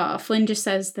Flynn just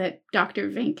says that Dr.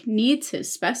 Vink needs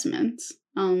his specimens.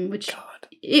 Which, God.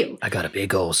 Ew. I got a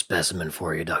big old specimen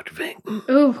for you, Dr. Vink.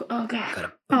 Oh,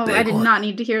 God. I did not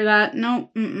need to hear that.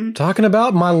 No. Talking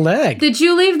about my leg. Did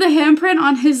you leave the handprint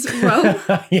on his robe?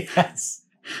 Yes.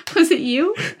 Was it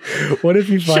you? What if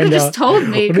you find out? Should have just told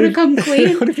me. Could have come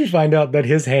clean. What if you find out that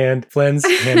Flynn's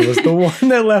hand, was the one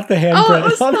that left the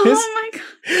handprint on his... Oh,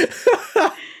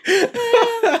 my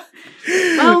God.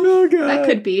 Well, that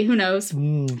could be. Who knows?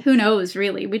 Who knows,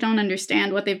 really? We don't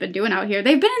understand what they've been doing out here.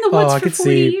 They've been in the woods for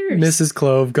 40 years. Mrs.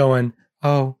 Clove going,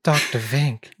 oh, Dr.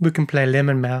 Vink, we can play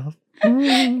lemon mouth.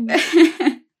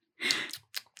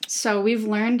 So we've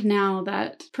learned now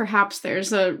that perhaps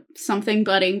there's something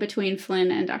budding between Flynn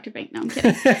and Dr. Vink. No, I'm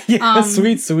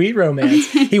kidding. Sweet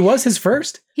romance. He was his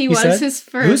first. He was his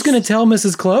first. Who's going to tell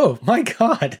Mrs. Clove? My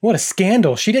God, what a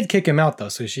scandal. She did kick him out, though,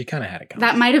 so she kind of had it coming.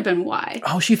 That might have been why.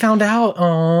 Oh, she found out.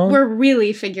 Aww. We're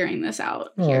really figuring this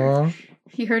out here.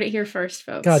 You heard it here first,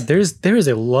 folks. God, there is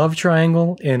a love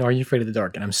triangle in Are You Afraid of the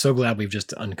Dark? And I'm so glad we've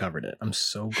just uncovered it.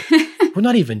 We're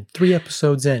not even 3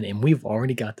 episodes in, and we've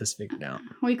already got this figured out.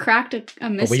 We cracked a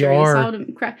mystery.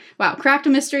 Cracked a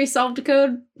mystery, solved a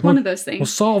code. One of those things. We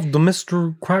solved the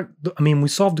mystery. We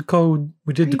solved the code.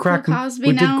 We did the crack. Bill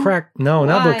Cosby now? Did crack. No,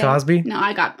 not Bill Cosby. No,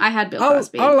 I had Bill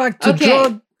Cosby. I like to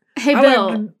drug. Hey, Bill.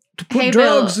 Like to put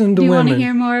drugs into women. Do you want to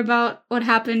hear more about what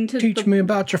happened to Teach me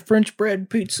about your French bread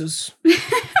pizzas.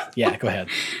 Yeah, go ahead.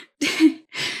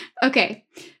 Okay.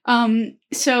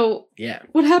 So yeah,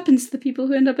 what happens to the people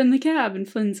who end up in the cab? And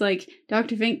Flynn's like,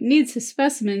 Dr. Vink needs his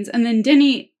specimens. And then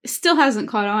Denny still hasn't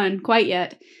caught on quite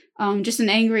yet. Just an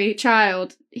angry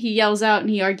child. He yells out and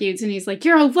he argues and he's like,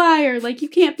 you're a liar. Like, you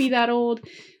can't be that old.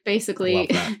 Basically,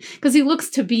 because he looks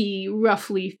to be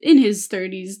roughly in his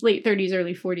 30s, late 30s,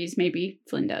 early 40s, maybe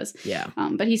Flynn does. Yeah.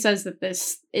 But he says that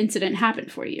this incident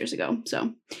happened 40 years ago.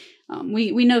 So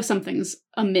we know something's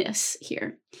amiss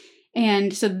here.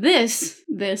 And so this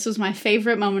was my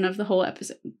favorite moment of the whole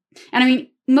episode. And I mean,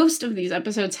 most of these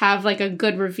episodes have like a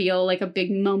good reveal, like a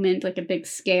big moment, like a big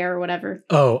scare or whatever.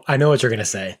 Oh, I know what you're going to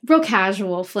say. Real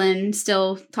casual. Flynn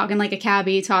still talking like a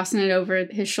cabbie, tossing it over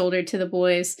his shoulder to the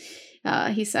boys.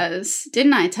 He says,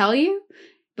 didn't I tell you?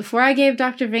 Before I gave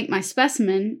Dr. Vink my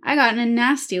specimen, I got in a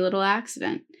nasty little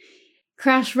accident.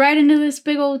 Crashed right into this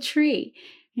big old tree.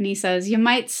 And he says, you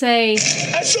might say,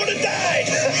 I sort of died.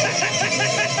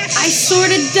 I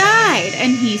sort of died.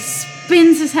 And he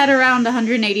spins his head around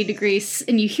 180 degrees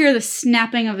and you hear the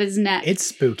snapping of his neck. It's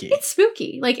spooky. It's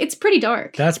spooky. Like, it's pretty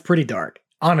dark. That's pretty dark.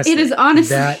 Honestly. It is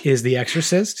honestly. That is The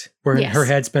Exorcist, where her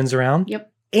head spins around.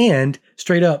 Yep. And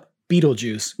straight up,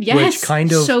 Beetlejuice, which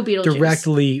kind of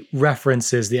directly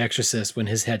references The Exorcist when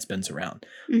his head spins around.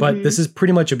 Mm-hmm. But this is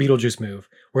pretty much a Beetlejuice move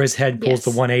where his head pulls the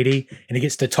 180 and he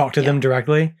gets to talk to them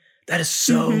directly. That is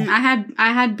so I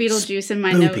had Beetlejuice in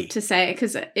my note to say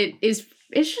because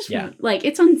it's just like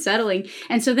it's unsettling.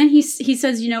 And so then he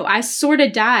says, you know, I sort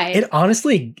of died. It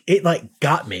honestly like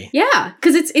got me. Yeah,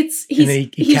 because he's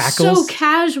cackles. so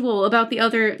casual about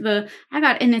to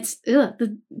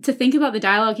think about the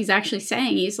dialogue he's actually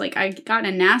saying. He's like, I got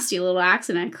in a nasty little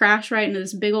accident. I crashed right into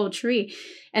this big old tree.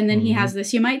 And then he has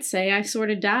this, you might say, I sort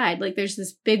of died. Like there's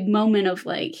this big moment of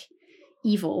like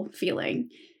evil feeling.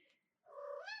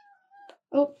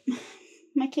 Oh,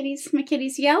 my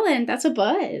kitty's yelling. That's a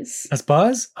Buzz. That's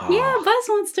Buzz? Oh. Yeah, Buzz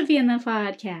wants to be in the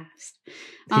podcast.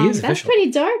 He is that's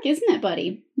pretty dark, isn't it,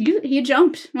 buddy? He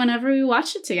jumped whenever we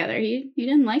watched it together. He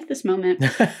didn't like this moment.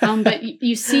 But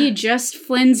you see just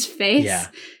Flynn's face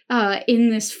in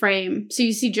this frame. So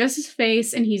you see just his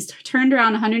face, and he's turned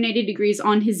around 180 degrees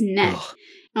on his neck. Ugh.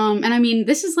 And I mean,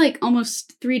 this is like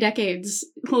almost 3 decades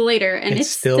later, and it's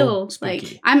still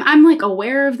like I'm like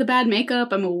aware of the bad makeup.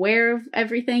 I'm aware of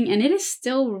everything, and it is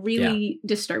still really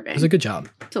disturbing. It was a good job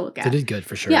to look at. They did good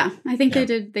for sure. Yeah, I think they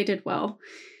did well.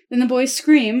 Then the boys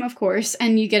scream, of course,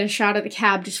 and you get a shot of the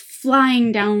cab just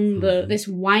flying down this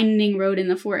winding road in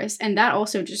the forest, and that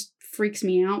also just freaks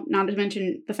me out, not to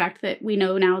mention the fact that we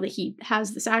know now that he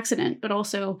has this accident, but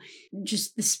also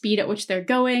just the speed at which they're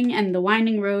going and the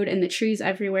winding road and the trees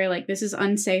everywhere. Like, this is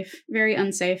unsafe, very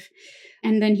unsafe.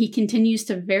 And then he continues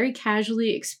to very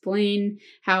casually explain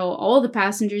how all the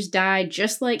passengers died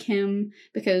just like him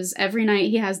because every night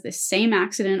he has this same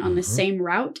accident on the same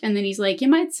route. And then he's like, you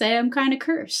might say I'm kind of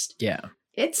cursed. Yeah.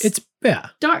 It's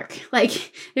dark.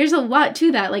 Like, there's a lot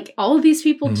to that. Like, all of these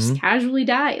people just casually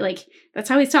die. Like, that's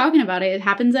how he's talking about it. It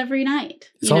happens every night.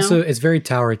 It's very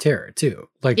Tower of Terror, too.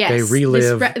 Like, they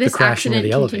relive the crashing of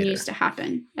the elevator. This accident continues to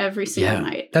happen every single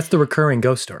night. That's the recurring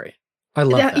ghost story. I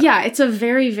love that. Yeah, it's a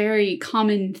very, very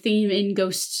common theme in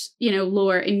ghost,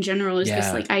 lore in general, is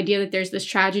this, like, idea that there's this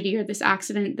tragedy or this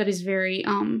accident that is very,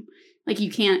 like,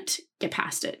 you can't get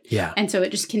past it. Yeah. And so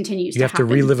it just continues to happen. You have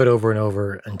to relive it over and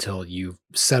over until you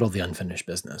settle the unfinished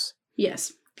business.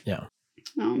 Yes. Yeah.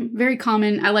 Very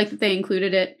common. I like that they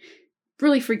included it.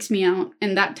 Really freaks me out.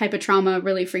 And that type of trauma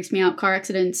really freaks me out. Car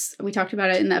accidents, we talked about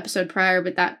it in the episode prior,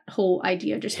 but that whole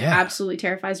idea just absolutely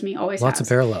terrifies me. Always Lots of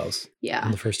parallels. Yeah.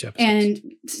 In the first 2 episodes.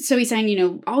 And so he's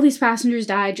saying, all these passengers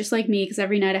died just like me because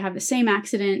every night I have the same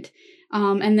accident.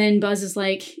 And then Buzz is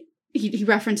like, he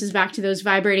references back to those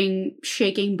vibrating,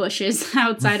 shaking bushes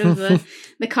outside of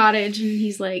the cottage. And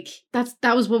he's like,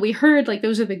 that was what we heard. Like,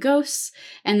 those are the ghosts.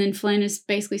 And then Flynn is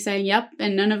basically saying, yep,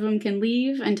 and none of them can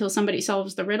leave until somebody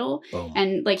solves the riddle. Boom.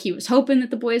 And like, he was hoping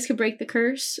that the boys could break the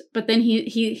curse. But then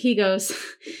he goes,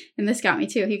 and this got me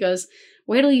too. He goes,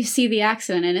 wait till you see the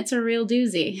accident and it's a real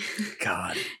doozy.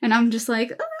 God. And I'm just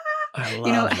like, I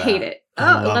love that. Hate it.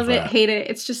 I love it, hate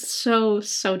it. It's just so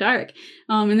dark.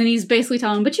 And then he's basically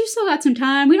telling him, but you still got some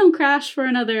time. We don't crash for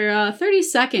another 30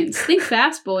 seconds. Think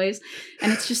fast, boys.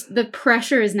 And it's just, the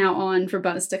pressure is now on for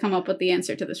Buzz to come up with the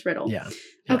answer to this riddle. Yeah.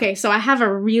 Okay, so I have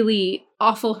a really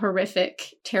awful,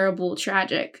 horrific, terrible,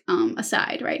 tragic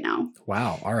aside right now.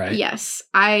 Wow, all right. Yes.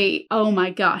 Oh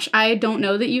my gosh. I don't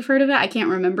know that you've heard of it. I can't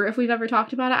remember if we've ever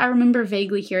talked about it. I remember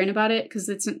vaguely hearing about it because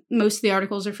most of the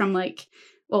articles are from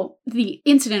the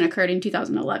incident occurred in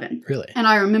 2011. Really? And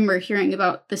I remember hearing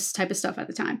about this type of stuff at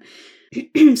the time.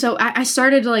 So I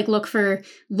started to like look for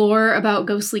lore about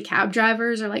ghostly cab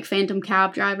drivers or like phantom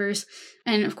cab drivers.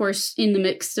 And of course, in the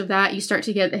mix of that, you start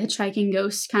to get the hitchhiking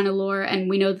ghost kind of lore. And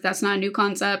we know that that's not a new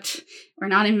concept. We're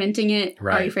not inventing it.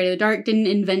 Right. Are You Afraid of the Dark didn't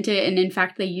invent it. And in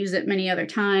fact, they use it many other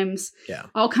times. Yeah.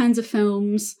 All kinds of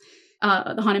films.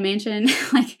 The Haunted Mansion,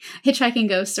 like hitchhiking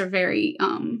ghosts are very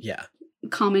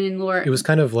common in lore. It was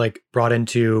kind of like brought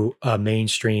into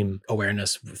mainstream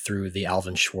awareness through the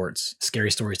Alvin Schwartz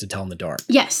Scary Stories to Tell in the Dark.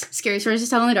 Yes, Scary Stories to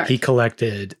Tell in the Dark. He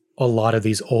collected a lot of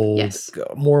these old,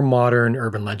 more modern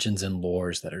urban legends and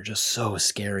lores that are just so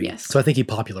scary. Yes. So I think he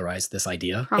popularized this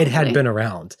idea. Probably. It had been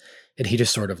around. And he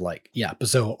just sort of like,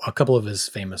 so a couple of his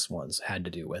famous ones had to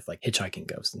do with like hitchhiking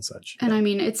ghosts and such. And I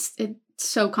mean, it's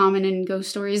so common in ghost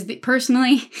stories.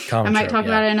 Personally, I might talk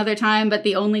about it another time, but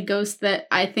the only ghost that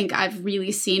I think I've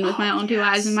really seen with my own two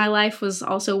eyes in my life was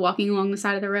also walking along the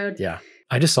side of the road. Yeah.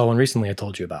 I just saw one recently I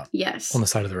told you about. Yes. On the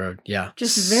side of the road. Yeah.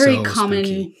 Just a very so common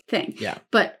spooky thing. Yeah.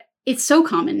 But it's so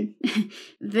common.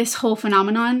 This whole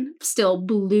phenomenon still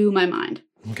blew my mind.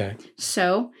 Okay.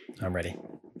 So. I'm ready.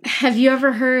 Have you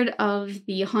ever heard of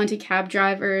the haunted cab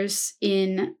drivers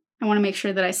in, I want to make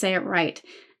sure that I say it right,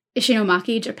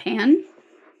 Ishinomaki, Japan?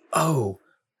 Oh.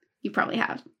 You probably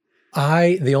have.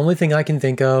 The only thing I can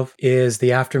think of is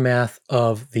the aftermath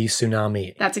of the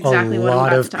tsunami. That's exactly what I'm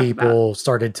about to talk about. A lot of people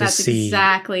started to see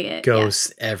exactly it.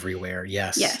 Ghosts everywhere.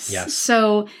 Yes. Yes.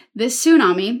 So this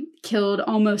tsunami killed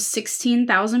almost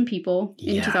 16,000 people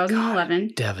in 2011.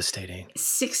 God, devastating.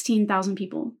 16,000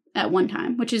 people at one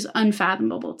time, which is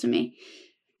unfathomable to me.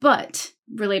 But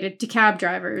related to cab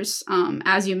drivers,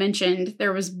 as you mentioned,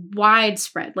 there was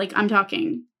widespread, like I'm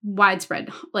talking widespread,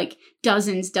 like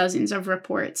dozens of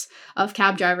reports of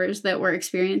cab drivers that were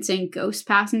experiencing ghost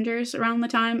passengers around the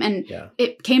time. And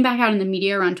it came back out in the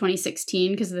media around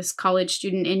 2016 because this college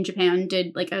student in Japan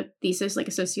did like a thesis, like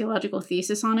a sociological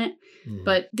thesis on it.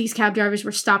 But these cab drivers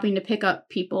were stopping to pick up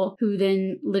people who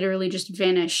then literally just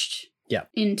vanished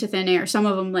into thin air. Some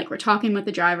of them like were talking with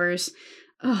the drivers.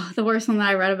 Oh, the worst one that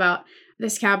I read about,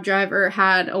 this cab driver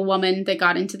had a woman that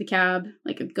got into the cab,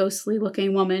 like a ghostly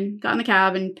looking woman, got in the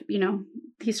cab and,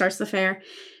 he starts the fare.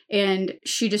 And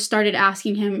she just started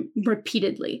asking him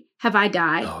repeatedly, have I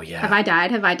died? Oh, yeah. Have I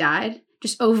died? Have I died?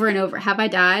 Just over and over. Have I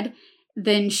died?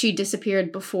 Then she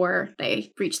disappeared before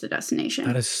they reached the destination.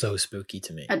 That is so spooky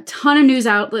to me. A ton of news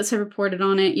outlets have reported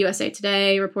on it. USA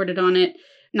Today reported on it.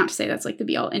 Not to say that's like the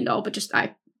be all end all, but just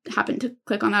I happened to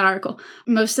click on that article.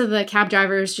 Most of the cab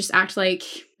drivers just act like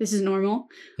this is normal.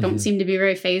 Don't seem to be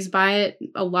very fazed by it.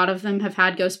 A lot of them have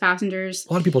had ghost passengers.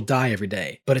 A lot of people die every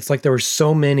day, but it's like there were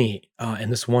so many in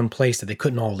this one place that they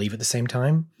couldn't all leave at the same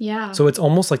time. Yeah. So it's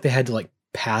almost like they had to like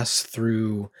pass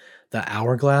through the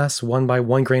hourglass one by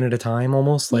one, grain at a time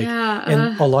almost. Like,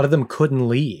 and a lot of them couldn't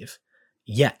leave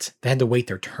yet. They had to wait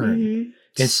their turn.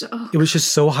 It was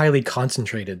just so highly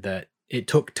concentrated that it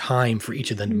took time for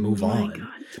each of them to move on. God.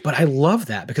 But I love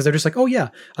that because they're just like, oh yeah,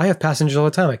 I have passengers all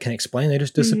the time. I can't explain. They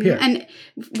just disappear. And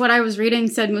what I was reading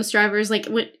said most drivers, like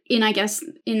I guess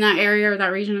in that area or that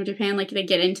region of Japan, like they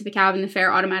get into the cab and the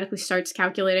fare automatically starts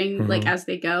calculating like as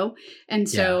they go. And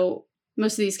so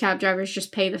most of these cab drivers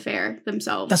just pay the fare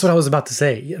themselves. That's what I was about to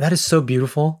say. That is so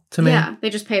beautiful to me. Yeah, they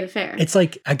just pay the fare. It's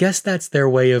like, I guess that's their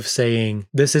way of saying,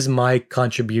 this is my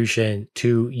contribution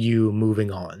to you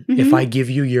moving on. If I give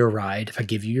you your ride, if I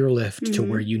give you your lift to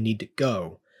where you need to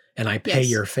go, and I pay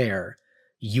your fare,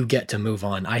 you get to move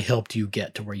on. I helped you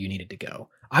get to where you needed to go.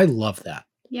 I love that.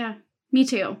 Yeah. Me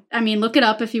too. I mean, look it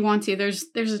up if you want to. There's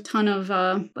a ton of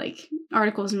like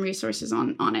articles and resources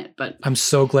on it. But I'm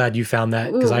so glad you found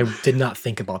that because I did not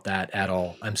think about that at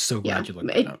all. I'm so glad you looked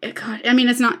that up. God, I mean,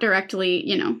 it's not directly,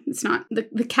 it's not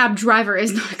the cab driver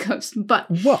is not a ghost, but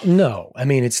no. I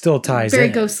mean, it still ties very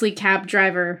in. ghostly cab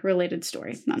driver related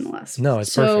story, nonetheless. No,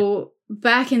 it's perfect. So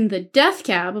back in the Death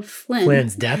Cab of Flynn.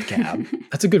 Flynn's Death Cab.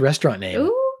 That's a good restaurant name.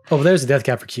 Ooh. Oh, there's a Death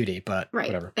Cab for Cutie, but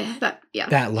whatever.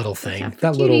 That little thing.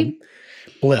 That little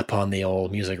blip on the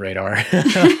old music radar.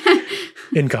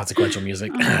 Inconsequential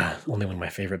music. Only one of my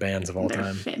favorite bands of all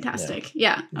time. Fantastic.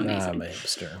 Yeah. Amazing. I'm a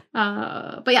hipster.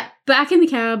 But yeah, back in the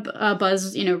cab,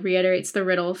 Buzz, reiterates the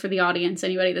riddle for the audience.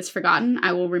 Anybody that's forgotten,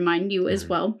 I will remind you as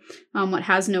well. What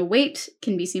has no weight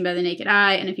can be seen by the naked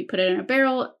eye, and if you put it in a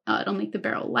barrel, it'll make the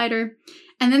barrel lighter.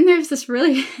 And then there's this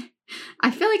really...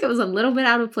 I feel like it was a little bit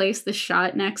out of place, the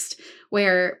shot next,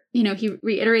 where, he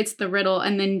reiterates the riddle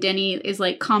and then Denny is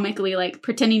like comically like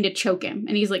pretending to choke him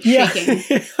and he's like shaking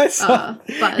Buzz.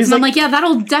 And I'm like, yeah,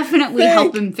 that'll definitely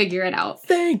help him figure it out.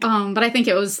 But I think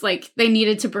it was like they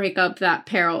needed to break up that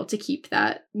peril to keep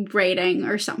that rating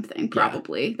or something,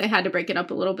 probably. Yeah. They had to break it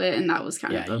up a little bit, and that was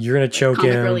kind of you're going to choke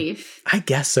comic him. Relief. I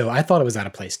guess so. I thought it was out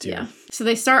of place, too. Yeah. So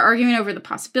they start arguing over the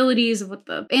possibilities of what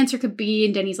the answer could be,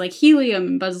 and Denny's like, helium,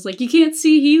 and Buzz is like, you can't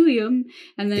see helium.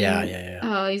 And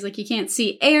then he's like, you can't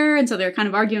see air, and so they're kind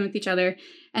of arguing with each other.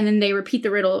 And then they repeat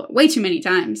the riddle way too many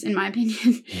times, in my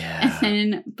opinion. Yeah. And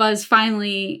then Buzz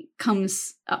finally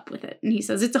comes up with it. And he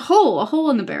says, it's a hole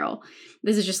in the barrel.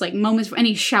 This is just like moments, and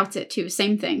he shouts it too.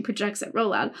 Same thing, projects it real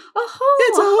loud. A hole!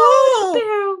 It's a hole! In the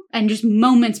barrel! And just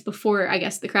moments before, I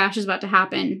guess, the crash is about to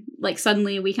happen, like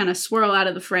suddenly we kind of swirl out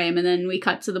of the frame, and then we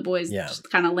cut to the boys just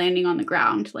kind of landing on the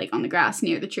ground, like on the grass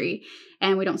near the tree.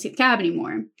 And we don't see the cab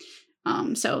anymore.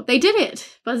 So they did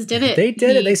it. Buzz did it. They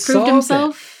did it. They proved solved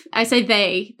himself. It. I say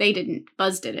they. They didn't.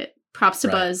 Buzz did it. Props to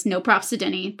Buzz. No props to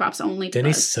Denny. Props only to Denny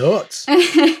Buzz. sucks.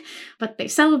 But they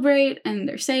celebrate and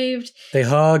they're saved. They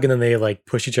hug and then they like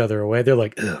push each other away. They're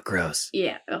like, ugh, gross.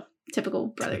 Yeah. Oh, typical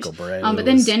brothers. Typical bros. But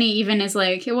then Denny even is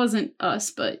like, it wasn't us,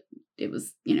 but it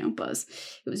was, Buzz.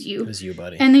 It was you. It was you,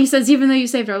 buddy. And he says, even though you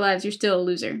saved our lives, you're still a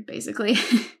loser, basically.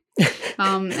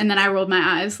 And then I rolled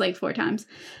my eyes like 4 times.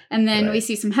 And then we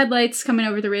see some headlights coming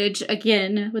over the ridge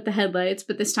again with the headlights,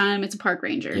 but this time it's a park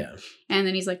ranger. Yeah. And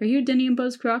then he's like, are you Denny and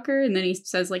Buzz Crocker? And then he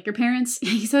says, like, your parents?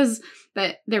 He says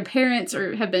that their parents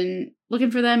have been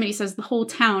looking for them, and he says the whole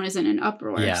town is in an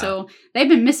uproar. Yeah. So they've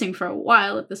been missing for a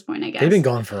while at this point, I guess. They've been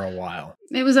gone for a while.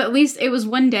 It was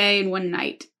one day and one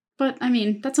night. But, I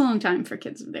mean, that's a long time for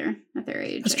kids at their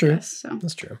age, That's true. Guess, so.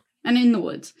 That's true. And in the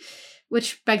woods.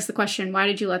 Which begs the question, why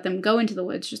did you let them go into the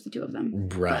woods, just the 2 of them?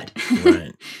 Right,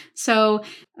 right. So,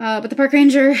 but the park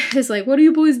ranger is like, what are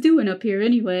you boys doing up here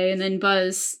anyway? And then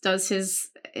Buzz does his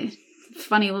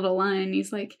funny little line.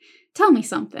 He's like, tell me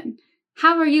something.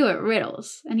 How are you at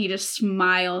riddles? And he just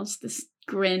smiles, this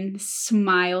grin,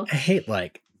 smile. I hate,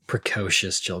 like,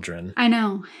 precocious children. I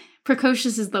know.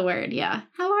 Precocious is the word, yeah.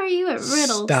 How are you at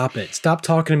riddles? Stop it. Stop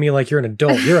talking to me like you're an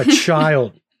adult. You're a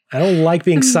child. I don't like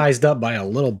being sized up by a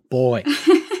little boy.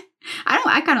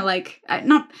 I kind of like, I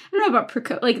don't know about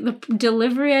like the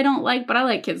delivery I don't like, but I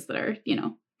like kids that are,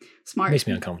 smart. Makes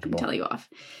me uncomfortable. Tell you off.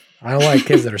 I don't like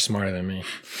kids that are smarter than me.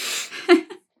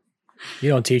 You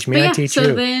don't teach me, I teach you.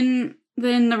 So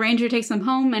then the ranger takes them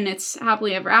home, and it's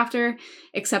happily ever after,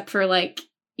 except for like,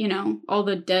 all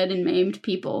the dead and maimed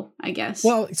people, I guess.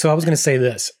 Well, so I was going to say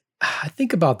this. I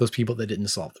think about those people that didn't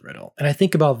solve the riddle. And I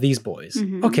think about these boys.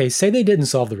 Mm-hmm. Okay, say they didn't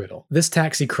solve the riddle. This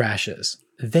taxi crashes.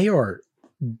 They are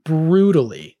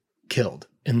brutally killed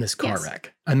in this car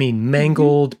wreck. I mean,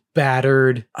 mangled,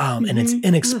 battered, and it's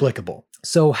inexplicable.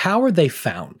 So how are they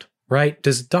found, right?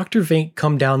 Does Dr. Vink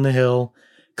come down the hill,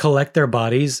 collect their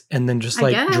bodies, and then just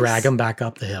drag them back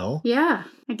up the hill? Yeah,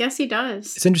 I guess he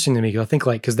does. It's interesting to me because I think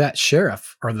because that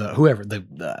sheriff or whoever,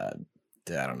 the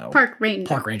I don't know. Park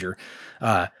ranger.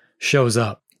 Shows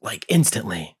up like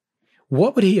instantly.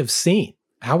 What would he have seen?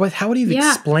 How would he have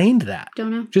explained that?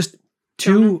 Don't know. Just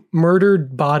 2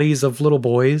 murdered bodies of little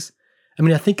boys. I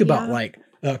mean, I think about like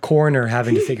a coroner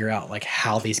having to figure out like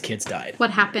how these kids died.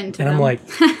 What happened to them. I'm like,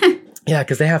 yeah,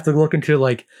 because they have to look into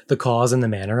like the cause and the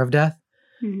manner of death.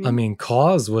 Mm-hmm. I mean,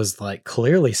 cause was like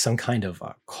clearly some kind of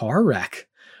a car wreck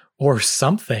or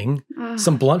something,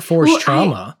 some blunt force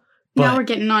trauma. Now we're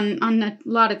getting on a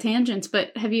lot of tangents,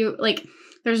 but have you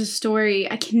there's a story,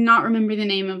 I cannot remember the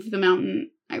name of the mountain.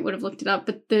 I would have looked it up,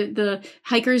 but the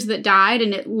hikers that died,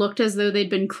 and it looked as though they'd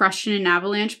been crushed in an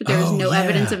avalanche, but there was no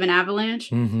evidence of an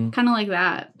avalanche. Mm-hmm. Kind of like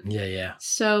that. Yeah.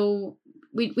 So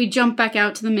we jump back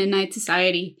out to the Midnight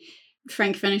Society.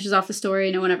 Frank finishes off the story.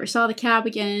 No one ever saw the cab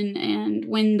again. And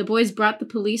when the boys brought the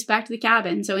police back to the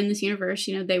cabin, so in this universe,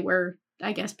 they were,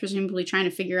 I guess, presumably trying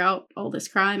to figure out all this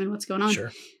crime and what's going on.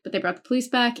 Sure. But they brought the police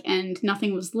back, and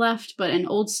nothing was left but an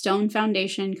old stone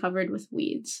foundation covered with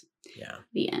weeds. Yeah.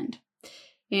 The end.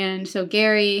 And so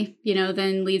Gary,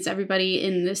 then leads everybody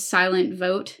in this silent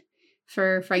vote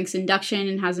for Frank's induction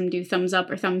and has him do thumbs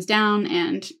up or thumbs down,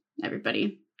 and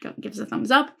everybody gives a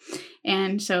thumbs up.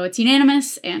 And so it's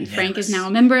unanimous, and Frank is now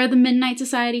a member of the Midnight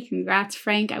Society. Congrats,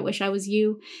 Frank. I wish I was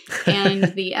you. And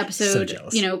the episode,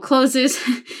 closes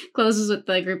with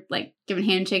the group giving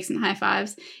handshakes and high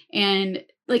fives. And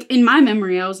in my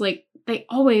memory, I was like, they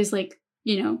always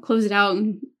close it out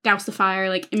and douse the fire.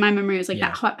 In my memory, it was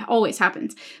that always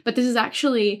happens. But this is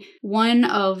actually one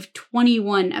of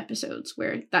 21 episodes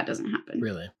where that doesn't happen.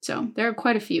 Really? So there are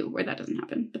quite a few where that doesn't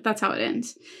happen, but that's how it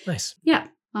ends. Nice. Yeah.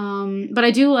 But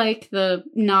I do like the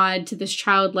nod to this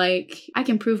childlike, I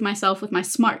can prove myself with my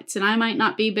smarts, and I might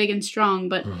not be big and strong,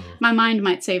 but my mind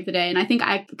might save the day. And I think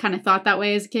I kind of thought that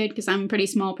way as a kid because I'm a pretty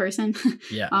small person.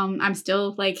 Yeah. I'm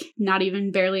still not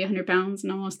even barely 100 pounds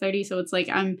and almost 30. So it's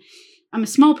I'm a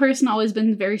small person, always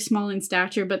been very small in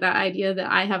stature, but that idea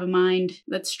that I have a mind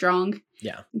that's strong.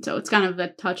 Yeah. And so it's kind of a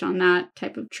touch on that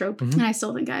type of trope. Mm-hmm. And I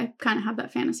still think I kind of have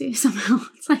that fantasy somehow.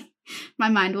 It's like my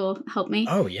mind will help me.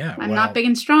 Oh yeah. I'm not big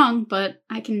and strong, but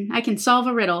I can solve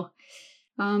a riddle.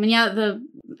 And yeah,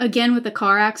 again with the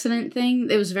car accident thing,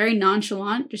 it was very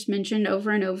nonchalant, just mentioned over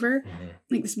and over. Mm-hmm.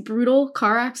 Like this brutal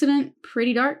car accident,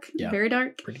 pretty dark, very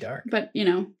dark. Pretty dark. But,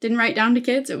 didn't write down to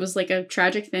kids. It was like a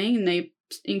tragic thing and they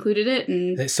included it.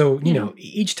 And so, you know,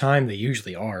 each time they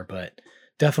usually are, but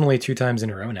definitely 2 times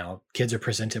in a row now, kids are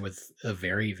presented with a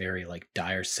very, very like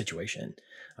dire situation.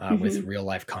 With real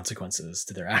life consequences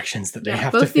to their actions that they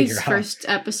have to figure out. Both these first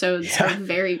episodes are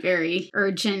very, very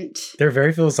urgent. They're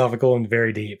very philosophical and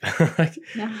very deep.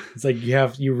 It's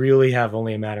like you really have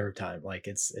only a matter of time. Like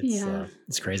it's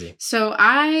crazy. So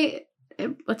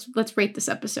let's rate this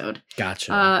episode.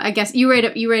 Gotcha. I guess you rate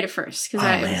it first because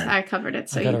I covered it.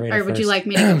 So would you like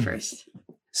me to go first?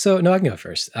 So no, I can go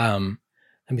first. Let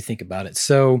me think about it.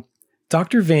 So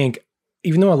Dr. Vink,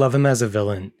 even though I love him as a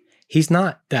villain, he's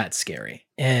not that scary.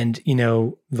 And,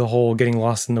 the whole getting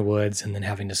lost in the woods and then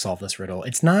having to solve this riddle,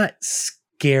 it's not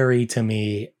scary to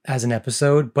me as an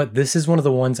episode, but this is one of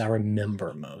the ones I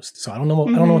remember most. So I don't know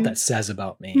what that says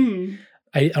about me.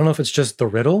 I don't know if it's just the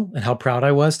riddle and how proud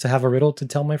I was to have a riddle to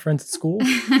tell my friends at school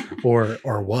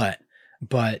or what,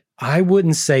 but I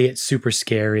wouldn't say it's super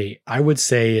scary. I would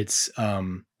say it's,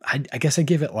 I guess I'd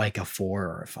give it like a 4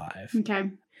 or a 5. Okay.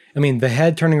 I mean, the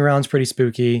head turning around is pretty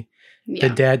spooky. Yeah.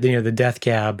 The death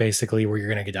cab, basically, where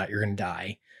you're going to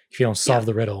die if you don't solve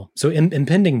the riddle. So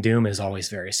impending doom is always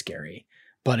very scary,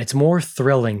 but it's more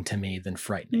thrilling to me than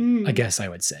frightening, I guess I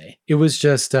would say. It was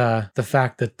just the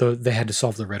fact that they had to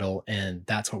solve the riddle and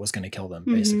that's what was going to kill them,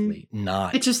 basically.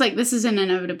 Not. It's just like, this is an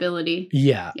inevitability.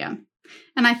 Yeah. Yeah.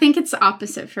 And I think it's the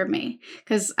opposite for me,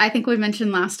 because I think we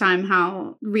mentioned last time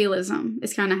how realism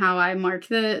is kind of how I mark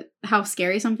how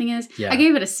scary something is. Yeah. I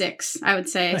gave it a 6, I would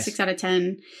say, nice. 6 out of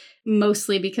 10.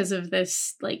 Mostly because of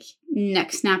this like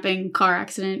neck snapping car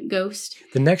accident ghost.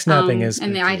 The neck snapping is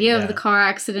and the idea of the car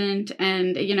accident,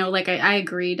 and I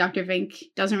agree, Dr. Vink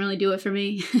doesn't really do it for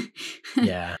me.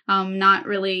 Yeah. Not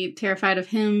really terrified of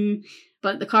him,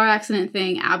 but the car accident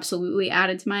thing absolutely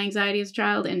added to my anxiety as a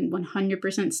child and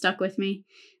 100% stuck with me.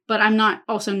 But I'm not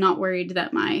worried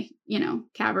that my,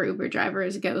 cab or Uber driver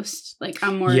is a ghost. Like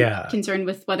I'm more concerned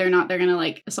with whether or not they're gonna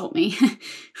like assault me.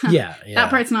 Yeah. That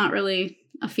part's not really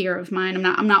a fear of mine.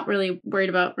 I'm not really worried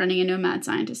about running into a mad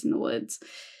scientist in the woods.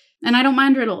 And I don't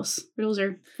mind riddles. Riddles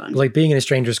are fun. Like being in a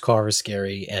stranger's car is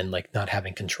scary and like not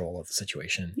having control of the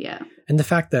situation. Yeah. And the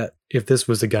fact that if this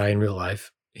was a guy in real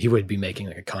life, he would be making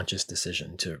like a conscious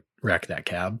decision to wreck that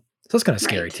cab. So it's kind of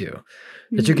scary too.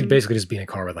 That you could basically just be in a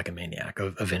car with like a maniac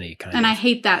of any kind. And I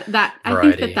hate that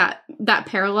I think that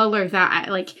parallel or that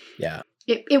like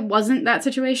It wasn't that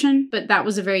situation, but that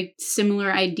was a very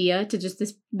similar idea to just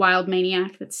this wild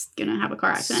maniac that's going to have a car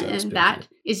accident. So and that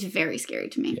is very scary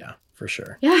to me. Yeah, for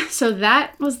sure. Yeah, so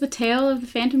that was the tale of the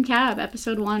Phantom Cab,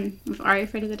 episode 1 of Are You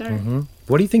Afraid of the Dark? Mm-hmm.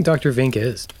 What do you think Dr. Vink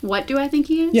is? What do I think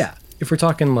he is? Yeah, if we're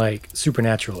talking like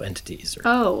supernatural entities.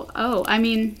 I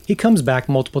mean... He comes back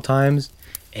multiple times,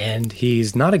 and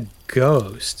he's not a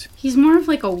ghost. He's more of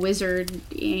like a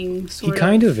wizarding sort of... He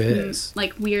kind of is.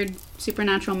 Like weird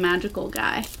supernatural magical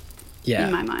guy. Yeah.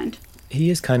 In my mind. He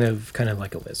is kind of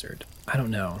like a wizard. I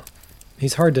don't know.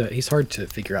 He's hard to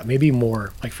figure out. Maybe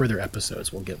more like further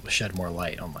episodes will shed more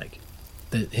light on like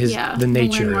the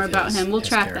nature we'll learn more of about him. We'll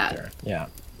track character. That. Yeah.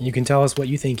 You can tell us what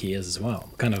you think he is as well.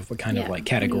 What kind of like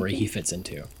category he fits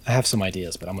into. I have some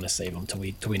ideas, but I'm going to save them till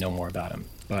we know more about him.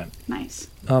 But nice.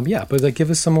 But like give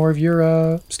us some more of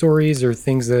your stories or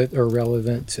things that are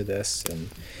relevant to this, and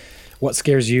what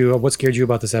scared you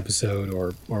about this episode,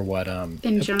 or what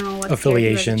in general, what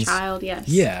affiliations, scared you as a child, yes.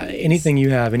 Yeah, please. Anything you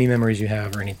have, any memories you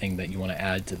have, or anything that you want to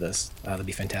add to this, that'd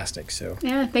be fantastic. So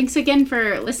yeah, thanks again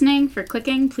for listening, for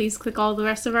clicking. Please click all the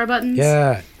rest of our buttons.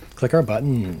 Yeah, click our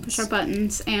buttons. Push our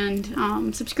buttons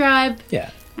and subscribe. Yeah.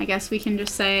 I guess we can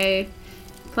just say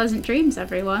pleasant dreams,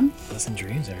 everyone. Pleasant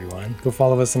dreams, everyone. Go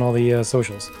follow us on all the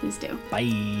socials. Please do.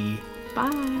 Bye.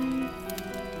 Bye.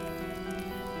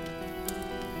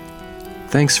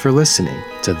 Thanks for listening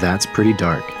to That's Pretty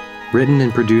Dark, written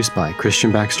and produced by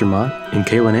Christian Baxter Mott and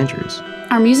Kaylin Andrews.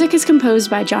 Our music is composed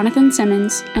by Jonathan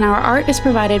Simmons, and our art is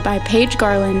provided by Paige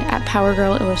Garland at Power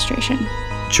Girl Illustration.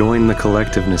 Join the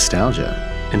collective nostalgia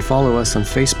and follow us on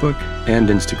Facebook and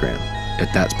Instagram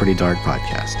at That's Pretty Dark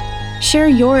Podcast. Share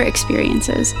your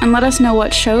experiences and let us know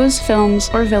what shows, films,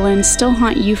 or villains still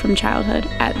haunt you from childhood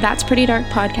at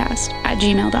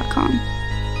that'sprettydarkpodcast@gmail.com.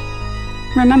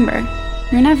 Remember,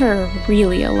 you're never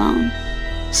really alone.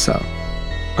 So,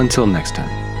 Until next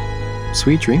time,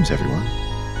 sweet dreams, everyone.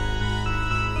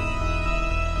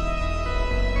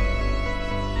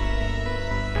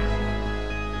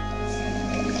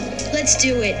 Let's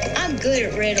do it. I'm good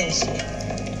at riddles.